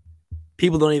partner.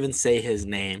 People don't even say his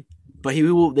name, but they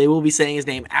will be saying his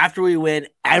name after we win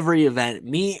every event.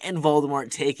 Me and Voldemort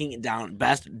taking down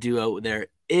best duo there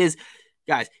is.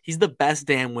 Guys, he's the best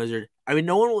damn wizard. I mean,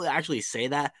 no one will actually say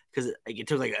that because it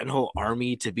took like a whole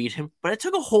army to beat him, but it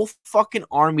took a whole fucking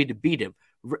army to beat him.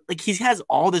 Like he has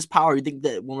all this power. You think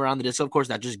that when we're on the disc golf course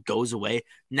that just goes away?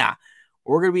 Nah,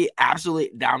 we're gonna be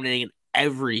absolutely dominating in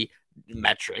every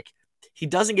metric. He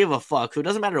doesn't give a fuck. So it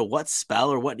doesn't matter what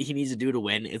spell or what he needs to do to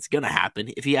win. It's going to happen.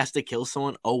 If he has to kill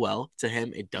someone, oh well. To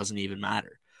him, it doesn't even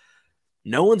matter.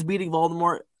 No one's beating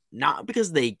Voldemort, not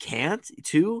because they can't,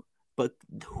 too, but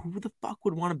who the fuck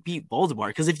would want to beat Voldemort?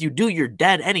 Because if you do, you're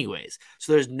dead anyways.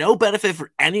 So there's no benefit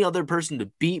for any other person to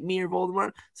beat me or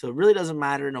Voldemort. So it really doesn't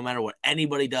matter no matter what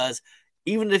anybody does.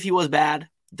 Even if he was bad,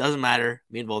 doesn't matter.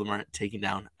 Me and Voldemort taking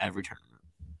down every tournament.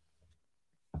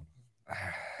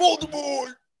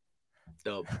 Voldemort!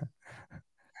 Dope.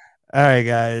 All right,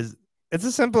 guys. It's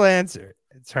a simple answer.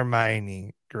 It's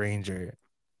Hermione Granger.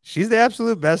 She's the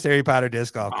absolute best Harry Potter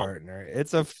disc golf partner.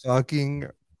 It's a fucking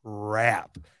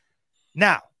wrap.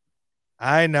 Now,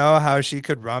 I know how she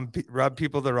could rub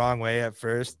people the wrong way at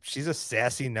first. She's a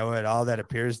sassy know-it-all that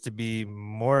appears to be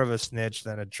more of a snitch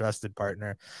than a trusted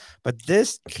partner. But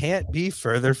this can't be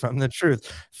further from the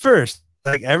truth. First,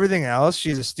 like everything else,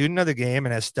 she's a student of the game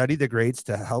and has studied the greats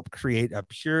to help create a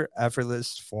pure,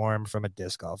 effortless form from a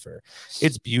disc golfer.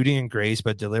 It's beauty and grace,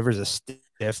 but delivers a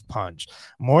stiff punch.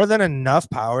 More than enough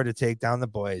power to take down the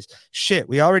boys. Shit,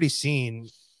 we already seen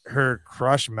her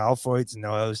crush Malfoy's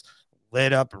nose,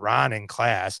 lit up Ron in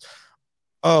class.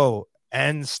 Oh,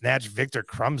 and snatch Victor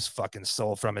Crumb's fucking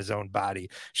soul from his own body.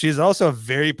 She is also a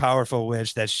very powerful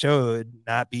witch that should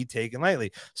not be taken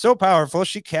lightly. So powerful,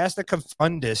 she cast a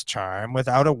Confundus charm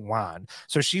without a wand.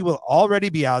 So she will already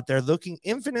be out there looking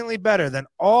infinitely better than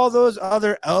all those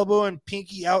other elbow and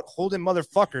pinky out holding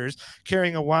motherfuckers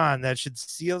carrying a wand that should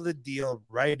seal the deal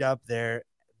right up there.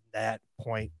 That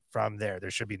point from there.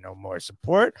 There should be no more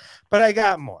support, but I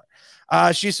got more.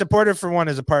 She's supportive for one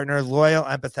as a partner, loyal,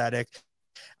 empathetic.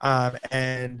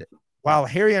 And while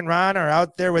Harry and Ron are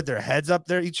out there with their heads up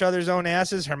their each other's own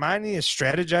asses, Hermione is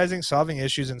strategizing, solving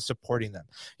issues, and supporting them.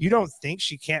 You don't think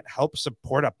she can't help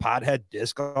support a pothead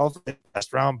disc golf in the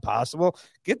best round possible?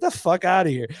 Get the fuck out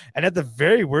of here. And at the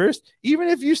very worst, even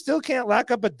if you still can't lock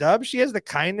up a dub, she has the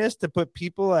kindness to put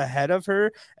people ahead of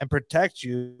her and protect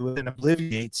you with an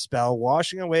Obliviate spell,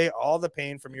 washing away all the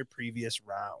pain from your previous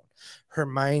round.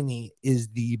 Hermione is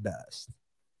the best.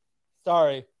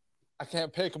 Sorry, I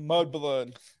can't pick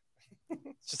Mudblood.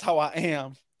 It's just how I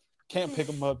am. Can't pick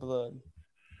a Mudblood.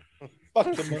 Fuck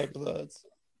the Mudbloods.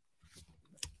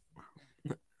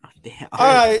 Damn. All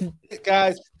right,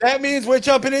 guys. That means we're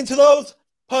jumping into those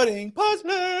putting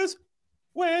puzzlers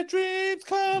where dreams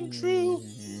come true.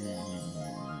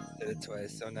 Did it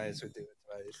twice. So nice we do it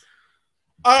twice.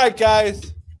 All right,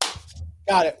 guys.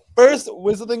 Got it. First,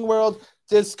 Wizarding World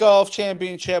Disc Golf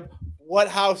Championship. What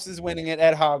house is winning it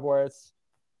at Hogwarts?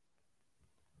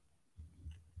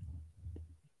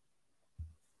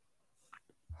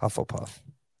 Hufflepuff.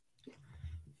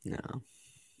 No.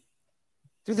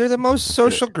 Dude, they're the most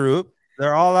social group.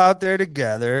 They're all out there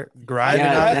together, grinding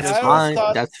Yeah, out. that's I always fine.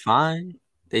 thought- That's fine.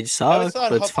 They I suck, always thought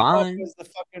but it's Hufflepuff fine. was the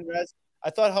fucking rest. I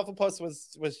thought Hufflepuff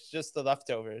was just the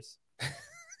leftovers.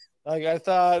 Like I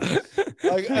thought,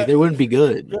 like They wouldn't be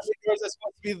good. Gryffindors are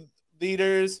supposed to be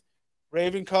leaders.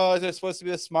 Ravenclaws are supposed to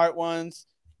be the smart ones,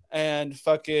 and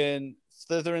fucking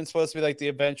Slytherin's supposed to be like the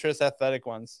adventurous, athletic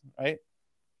ones, right?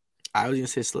 I was gonna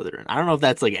say Slytherin. I don't know if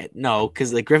that's like it. No,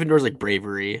 because like Gryffindor's like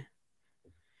bravery.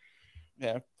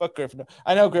 Yeah, fuck Gryffindor.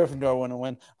 I know Gryffindor wouldn't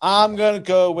win. I'm gonna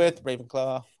go with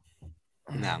Ravenclaw.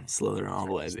 No, Slytherin all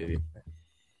the way, baby.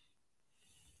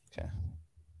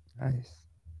 Nice.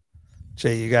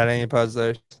 Jay, you got any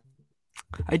puzzlers?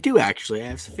 I do actually.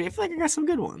 I feel like I got some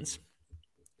good ones.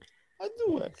 I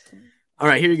do it. All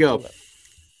right, here you go.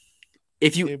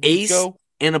 If you Here we ace go.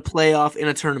 in a playoff in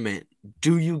a tournament,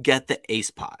 do you get the ace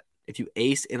pot? If you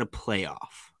ace in a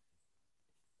playoff,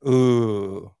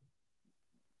 Ooh,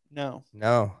 No,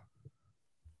 no.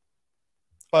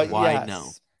 but Why yes.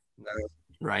 no?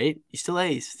 Right? You still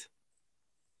aced.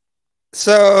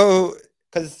 So,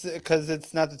 Because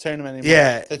it's not the tournament anymore.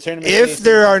 yeah, The tournament. if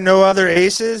there are no other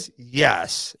aces,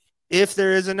 yes. If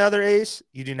there is another ace,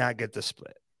 you do not get the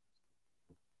split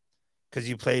because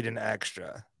you played an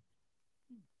extra.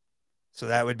 So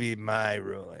that would be my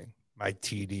ruling, my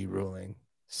TD ruling,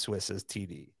 Swiss's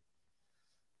TD.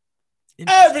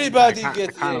 everybody I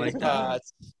gets kinda the like ace that.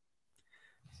 pots.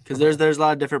 Because there's a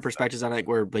lot of different perspectives on it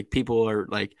where like people are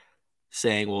like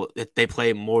saying, well, if they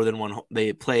play more than one,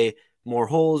 they play more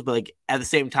holes, but like at the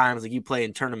same time, it's like you play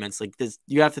in tournaments like this,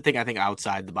 you have to think, I think,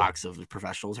 outside the box of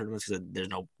professional tournaments because there's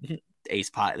no ace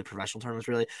pot in the professional tournaments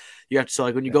really. You have to, so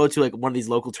like when you go to like one of these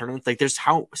local tournaments, like there's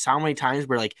how many times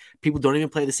where like people don't even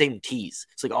play the same tees.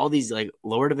 It's like all these like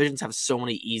lower divisions have so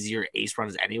many easier ace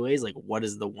runs anyways. Like what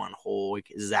is the one hole? Like,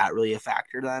 is that really a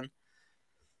factor then?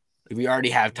 Like, we already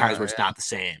have times where it's not the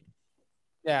same.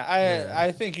 Yeah, Yeah.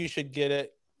 I think you should get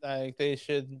it. Like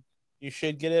you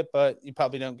should get it, but you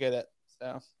probably don't get it.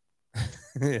 So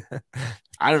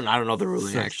I don't know the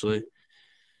ruling So- actually.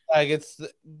 like it's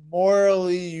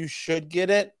morally you should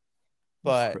get it,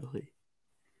 but Really.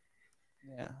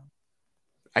 yeah.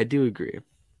 I do agree.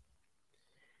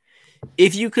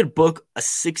 If you could book a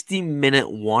 60-minute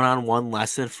one-on-one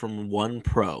lesson from one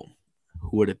pro,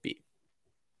 who would it be?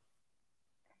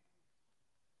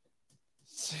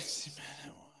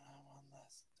 60-minute one-on-one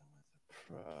lesson with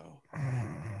a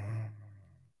pro.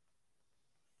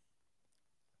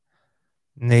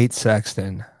 Nate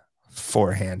Sexton,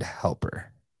 forehand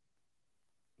helper.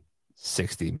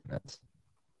 60 minutes.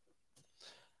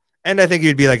 And I think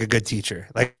you'd be like a good teacher.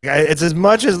 Like it's as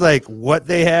much as like what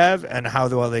they have and how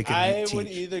well they can I teach. would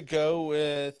either go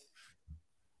with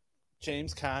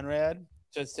James Conrad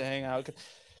just to hang out.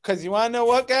 Because you want to know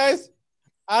what, guys?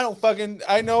 I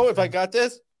know if I got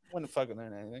this, wouldn't fucking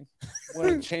learn anything.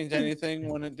 Wouldn't change anything.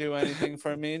 Wouldn't do anything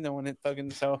for me. No one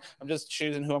so I'm just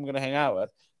choosing who I'm going to hang out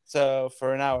with. So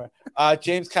for an hour,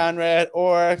 James Conrad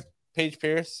or Paige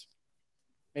Pierce.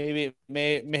 Maybe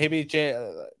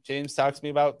James talks to me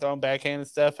about throwing backhand and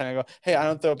stuff, and I go, "Hey, I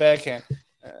don't throw backhand,"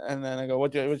 and then I go,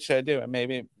 "What should I do?" And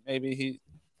maybe he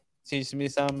teaches me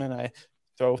something, and I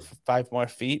throw 5 more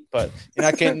feet. But you're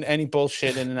not getting any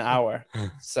bullshit in an hour.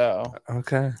 So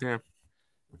Okay. Yeah.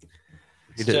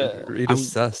 Read I'm-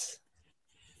 sus.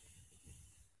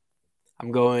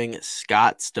 I'm going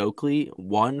Scott Stokely.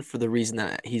 One, for the reason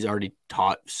that he's already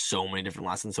taught so many different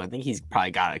lessons, so I think he's probably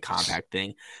got a compact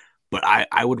thing. But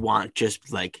I would want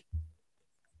just like,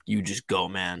 you just go,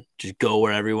 man. Just go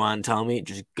wherever you want to tell me.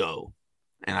 Just go.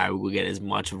 And I will get as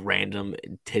much random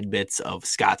tidbits of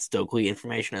Scott Stokely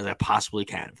information as I possibly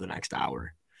can for the next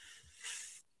hour.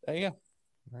 there you go.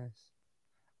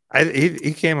 Nice.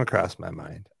 He came across my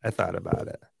mind. I thought about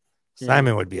it.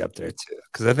 Simon would be up there too,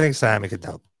 because I think Simon could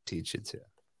help teach you too.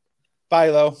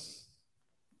 Philo.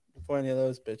 Before any of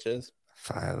those bitches.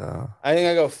 Philo. I think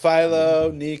I go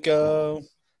Philo, Nico.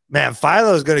 Man,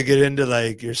 Philo's gonna get into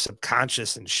like your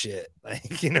subconscious and shit.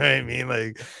 Like, you know what I mean?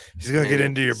 Like, he's gonna get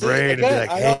into your See, brain and be again, like,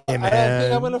 "Hey, I man, don't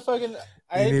think I'm gonna fucking.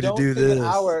 I need to don't do think this." an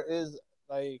hour is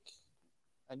like.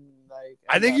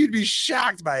 I think you'd be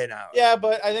shocked by an hour." Yeah,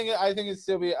 but I think it'd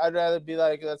still be. I'd rather be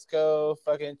like, let's go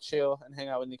fucking chill and hang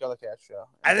out with Nicola Castro.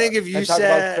 I think if you and talk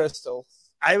about said, crystals.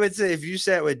 I would say if you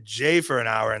sat with Jay for an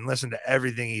hour and listened to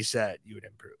everything he said, you would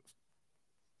improve.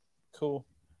 Cool.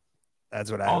 That's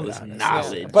what I All would this honestly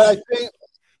knowledge. say. But I think.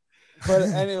 But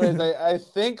anyways, I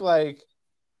think like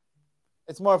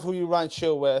it's more of who you run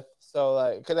chill with. So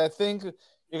like, because I think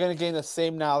you're gonna gain the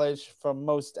same knowledge from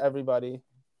most everybody,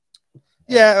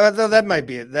 Yeah, although that might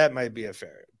be a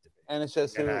fair. and it's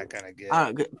just You're who, not gonna get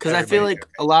Because I feel everybody like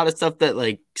a lot of stuff that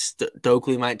like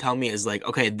Stokely might tell me is like,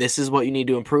 okay, this is what you need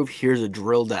to improve. Here's a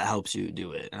drill that helps you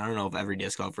do it. And I don't know if every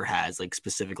disc golfer has like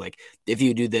specific, like if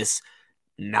you do this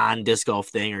non-disc golf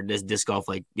thing or this disc golf,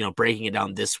 like, you know, breaking it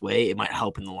down this way, it might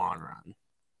help in the long run.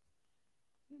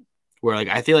 Where like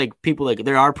I feel like people, like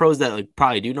there are pros that like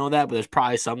probably do know that, but there's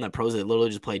probably some that pros that literally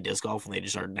just play disc golf and they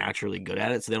just are naturally good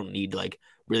at it, so they don't need to like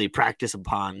really practice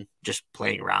upon just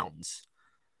playing rounds.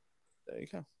 there you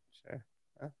go. Sure.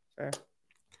 Fair.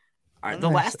 All right, Oh, the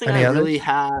nice. last thing Any I others? really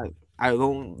have, the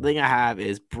only thing I have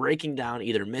is breaking down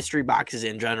either mystery boxes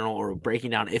in general or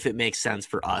breaking down if it makes sense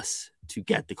for us to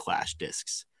get the Clash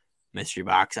discs mystery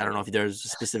box. I don't know if there's a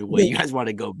specific way you guys want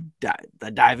to go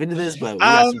dive into this, but we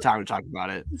got some time to talk about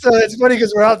it. So it's funny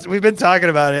because we've been talking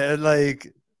about it, and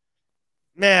like,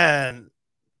 man,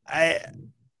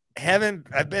 I'm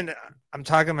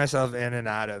talking myself in and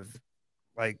out of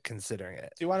like considering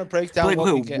it. Do you want to break down Like, what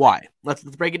we wait, get? why? Let's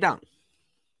break it down.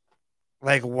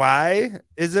 Like, why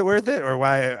is it worth it, or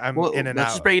why I'm Well, in and let's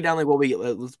out? just break it down. Like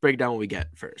let's break down what we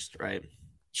get first, right?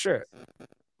 Sure.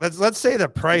 Let's say the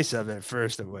price of it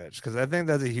first, of which, because I think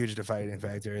that's a huge defining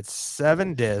factor. It's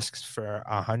 7 discs for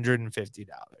 $150.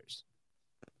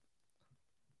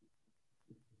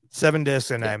 7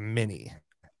 discs and a mini.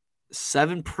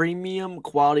 7 premium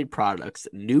quality products,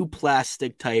 new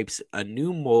plastic types, a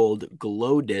new mold,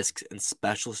 glow discs, and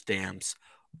special stamps.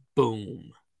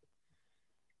 Boom.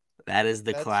 That is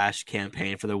the That's- Clash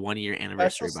campaign for the 1-year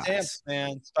anniversary Special box. stamps,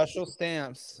 man. Special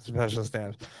stamps. Special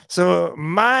stamps. So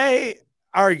my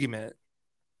argument,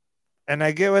 and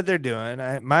I get what they're doing.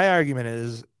 My argument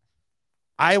is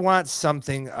I want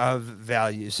something of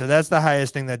value. So that's the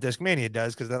highest thing that Discmania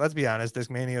does, because let's be honest,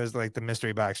 Discmania is like the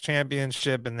mystery box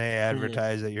championship, and they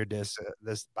advertise that your this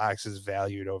box is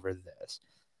valued over this.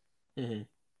 Mm-hmm.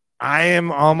 I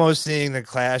am almost seeing the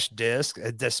Clash disc,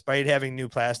 despite having new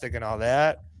plastic and all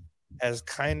that, as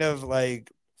kind of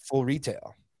like full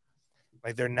retail.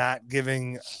 Like they're not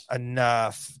giving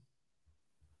enough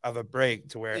of a break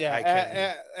to where I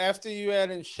can. After you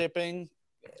add in shipping,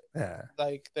 Yeah.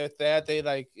 like that they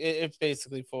like it's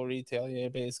basically full retail. You're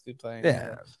basically playing.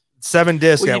 Yeah. 7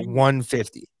 discs Well, at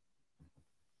 $150.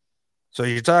 So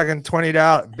you're talking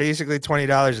 $20, basically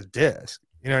 $20 a disc.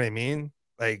 You know what I mean?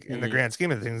 Like in the grand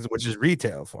scheme of things, which is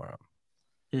retail for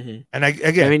them. Mm-hmm.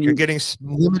 And you're getting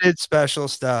limited special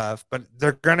stuff, but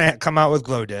they're gonna come out with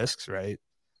glow discs, right?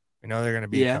 You know they're gonna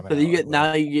be. Yeah, but you get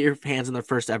your hands on their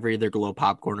first ever either glow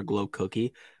popcorn or glow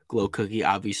cookie. Glow cookie,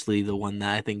 obviously the one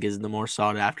that I think is the more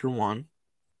sought after one.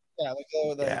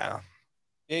 Yeah,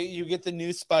 you get the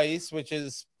new spice, which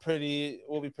is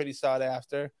will be pretty sought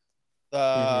after.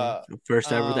 The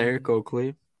first ever there,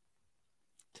 Coakley.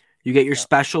 You get your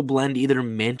special blend, either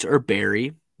mint or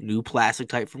berry. New plastic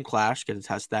type from Clash. Get to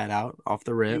test that out off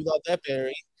the rip. You love that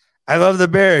berry. I love the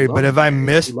berry, but if I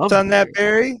missed on that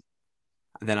berry,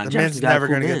 then on the mint's never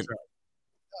going to get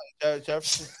thrown.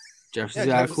 Jefferson's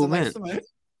got a cool mint.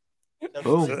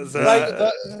 Boom.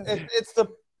 It's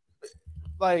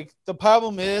the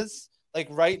problem is, like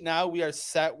right now we are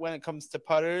set when it comes to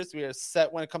putters. We are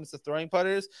set when it comes to throwing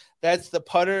putters. That's the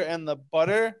putter and the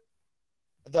butter,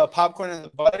 the popcorn and the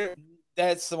butter.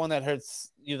 that's the one that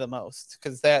hurts you the most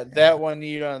because that one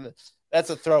you don't. That's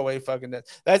a throwaway fucking.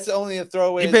 That's only a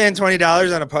throwaway. You paying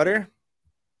 $20 on a putter?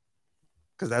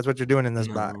 Because that's what you're doing in this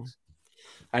No. box.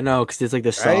 I know, because it's like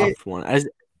the Right? soft one. As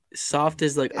soft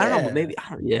as like I don't know, but maybe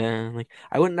like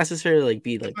I wouldn't necessarily like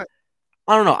be like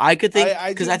I don't know. I could think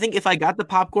because I think if I got the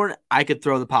popcorn, I could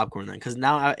throw the popcorn then. Because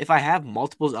now if I have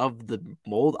multiples of the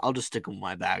mold, I'll just stick them in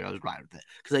my bag. I'll just ride with it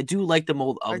because I do like the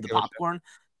mold of the popcorn.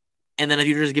 And then if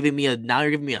you're just giving me you're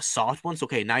giving me a soft one. So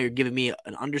okay, now you're giving me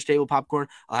an understable popcorn.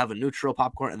 I'll have a neutral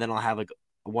popcorn, and then I'll have like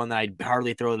one that I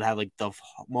hardly throw that have like the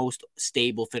most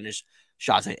stable finish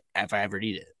shots if I ever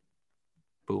need it.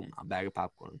 Boom, a bag of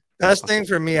popcorn. Best thing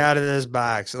for me out of this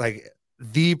box, like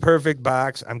the perfect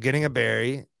box. I'm getting a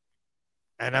berry,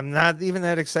 and I'm not even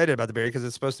that excited about the berry because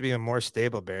it's supposed to be a more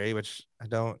stable berry, which I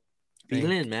don't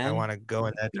think I want to go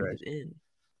in that direction.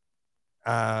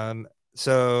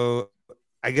 So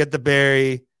I get the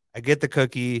berry, I get the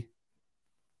cookie,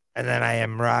 and then I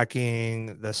am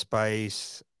rocking the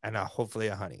spice and hopefully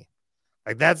a honey.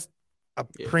 Like that's a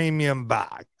premium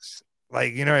box.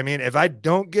 Like, you know what I mean? If I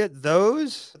don't get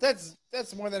those, that's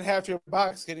more than half your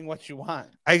box getting what you want.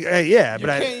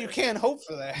 You can't hope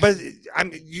for that. But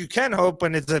you can hope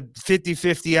when it's a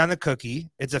 50-50 on the cookie.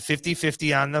 It's a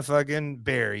 50-50 on the fucking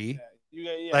berry.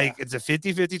 Yeah. Like it's a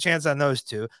 50-50 chance on those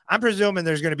two. I'm presuming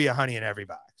there's going to be a honey in every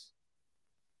box.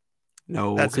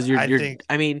 No, because I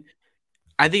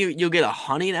think you'll get a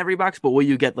honey in every box, but will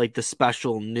you get like the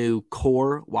special new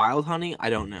core wild honey? I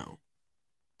don't know.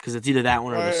 Because it's either that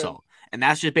one or the salt. And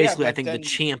that's just basically, I think, the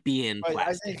champion plastic.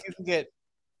 I think you can get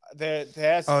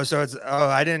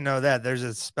I didn't know that. There's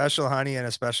a special honey and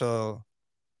a special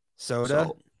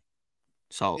soda.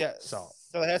 Salt. Yeah, salt.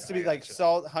 So it has to be like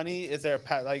salt, honey. Is there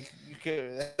a like you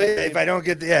could if I don't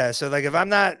get so like if I'm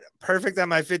not perfect on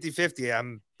my 50-50,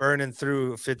 I'm burning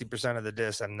through 50% of the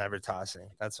disc. I'm never tossing.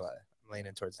 That's why I'm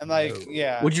leaning towards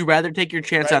Would you rather take your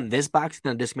chance on this box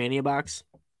than a Discmania box?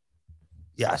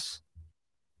 Yes.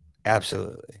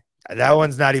 Absolutely.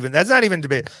 That's not even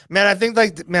debate. Man, I think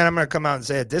I'm gonna come out and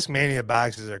say it. Discmania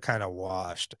boxes are kind of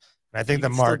washed. And I think the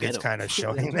market's kind of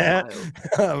showing that.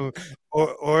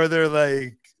 or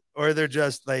they're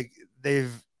just like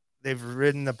they've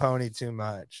ridden the pony too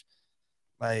much.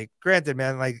 Like, granted,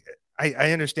 man, like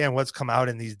I understand what's come out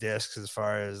in these discs as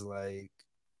far as like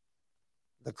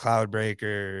the Cloud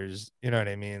Breakers, you know what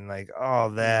I mean? Like all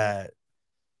that.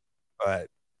 But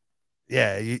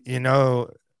yeah, you know,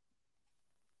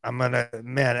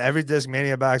 every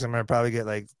Discmania box, I'm gonna probably get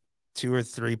like 2 or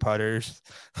 3 putters.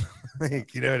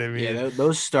 Like, you know what I mean? Yeah,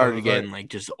 those started getting like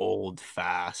just old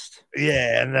fast.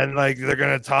 Yeah, and then like they're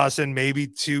gonna toss in maybe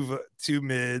two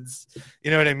mids.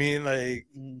 You know what I mean? Like,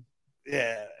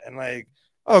 yeah, and like,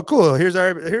 oh, cool.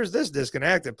 Here's this disc in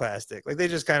active plastic. Like they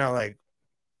just kind of like,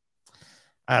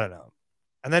 I don't know.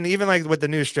 And then even like with the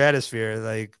new Stratosphere,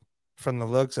 like from the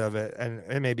looks of it, and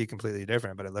it may be completely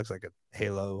different, but it looks like a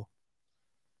Halo.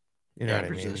 You know what I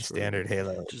mean? Standard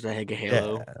Halo. Just a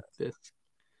Halo disc.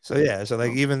 So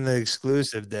like even the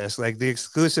exclusive disc, like the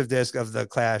exclusive disc of the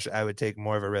Clash, I would take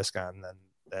more of a risk on than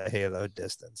the Halo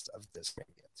distance of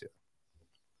Discmania too.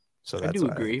 So that's I do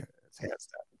agree. It's hands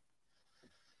down.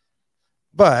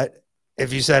 But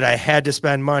if you said I had to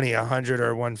spend money, 100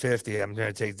 or 150, I'm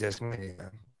going to take Discmania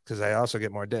because I also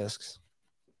get more discs.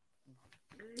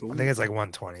 I think it's like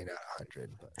 120, not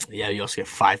 100. But. Yeah, you also get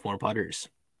 5 more putters.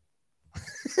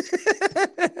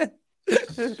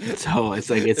 So it's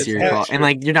like it's your call, and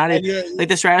like you're not like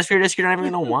the Stratosphere disc. You're not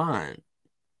even gonna want.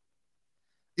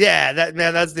 Yeah,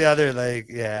 that's the other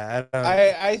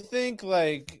I think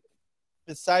like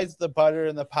besides the butter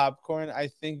and the popcorn, I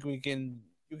think you can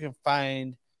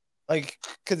find like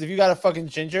because if you got a fucking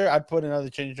ginger, I'd put another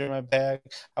ginger in my bag.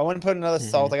 I wouldn't put another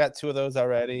salt. I got 2 of those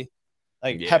already.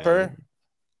 Like pepper,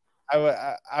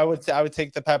 I would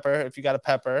take the pepper if you got a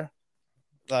pepper.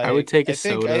 Like, I would take a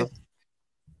soda.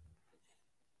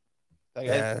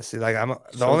 The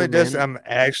only disc I'm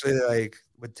actually like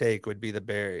would be the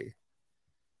berry,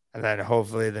 and then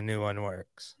hopefully the new one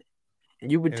works.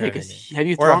 You would take Have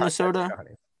you thrown a soda?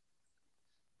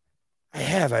 I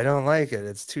have. I don't like it.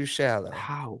 It's too shallow.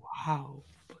 How?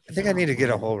 I think I need to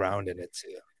get a whole round in it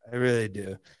too. I really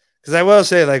do. Because I will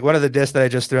say, like one of the discs that I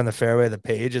just threw on the fairway, the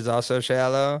Page is also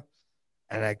shallow,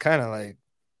 and I kind of like.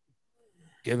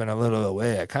 Giving a little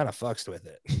away, I kind of fucks with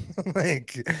it.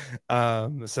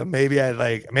 So maybe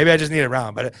I just need a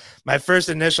round. But my first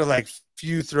initial like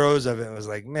few throws of it was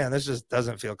like, man, this just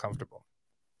doesn't feel comfortable.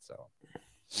 So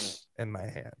in my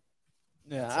hand.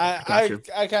 Yeah,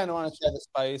 I kind of want to try the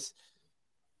spice.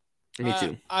 Me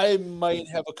too. I might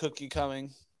have a cookie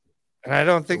coming. And I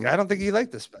don't think you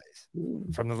like the spice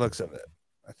from the looks of it.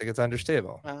 I think it's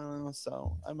understable. I don't know.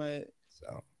 So I might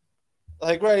So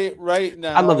like right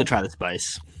now. I'd love to try the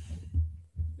spice.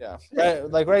 Yeah,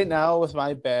 right now with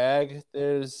my bag,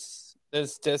 there's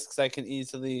discs I can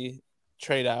easily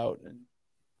trade out and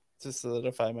to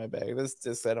solidify my bag. There's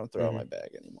discs I don't throw in my bag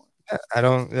anymore. I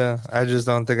don't. Yeah, I just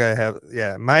don't think I have.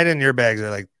 Yeah, mine and your bags are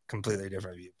like completely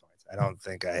different viewpoints. I don't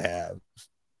think I have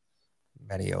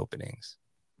many openings.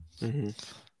 Mm-hmm.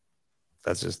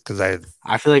 That's just because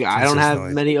I feel like I don't have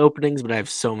consistently- many openings, but I have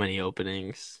so many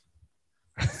openings.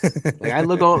 Like I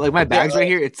look all like my bag's right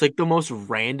here. It's like the most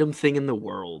random thing in the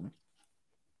world.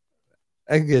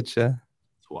 I get you.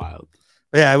 It's wild.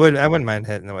 But yeah, I wouldn't mind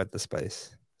hitting it with the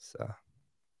spice. So,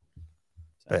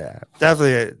 but yeah,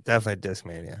 definitely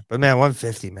Discmania. But man,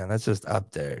 150, man, that's just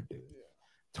up there, dude.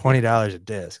 $20 a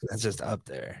disc, that's just up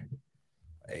there.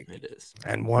 Like It is.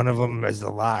 And one of them is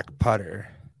the lock putter.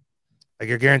 Like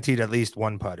you're guaranteed at least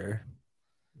one putter.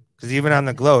 Because even on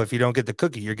the glow, if you don't get the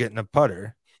cookie, you're getting a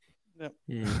putter.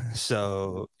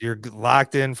 So you're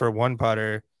locked in for one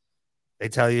putter. They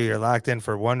tell you you're locked in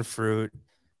for one fruit.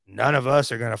 None of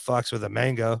us are gonna fucks with a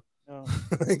mango. No.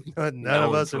 None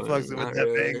of us are fucking with that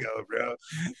mango, bro.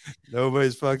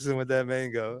 Nobody's fucking with that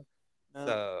mango.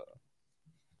 No.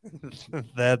 So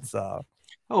that's all.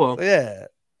 Oh well. So, yeah.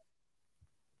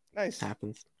 Nice.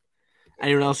 Happens.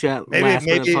 Anyone else got Maybe last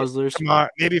minute puzzlers? tomorrow,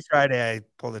 maybe Friday I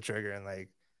pull the trigger and like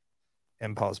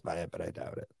impulse buy it, but I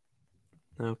doubt it.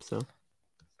 I hope so.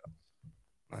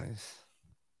 Nice.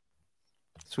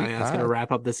 I think that's gonna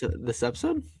wrap up this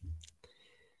episode.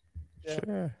 Yeah.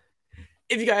 Sure.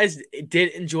 If you guys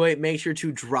did enjoy it, make sure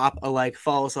to drop a like,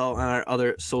 follow us all on our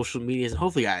other social medias, and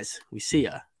hopefully, guys, we see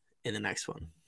ya in the next one.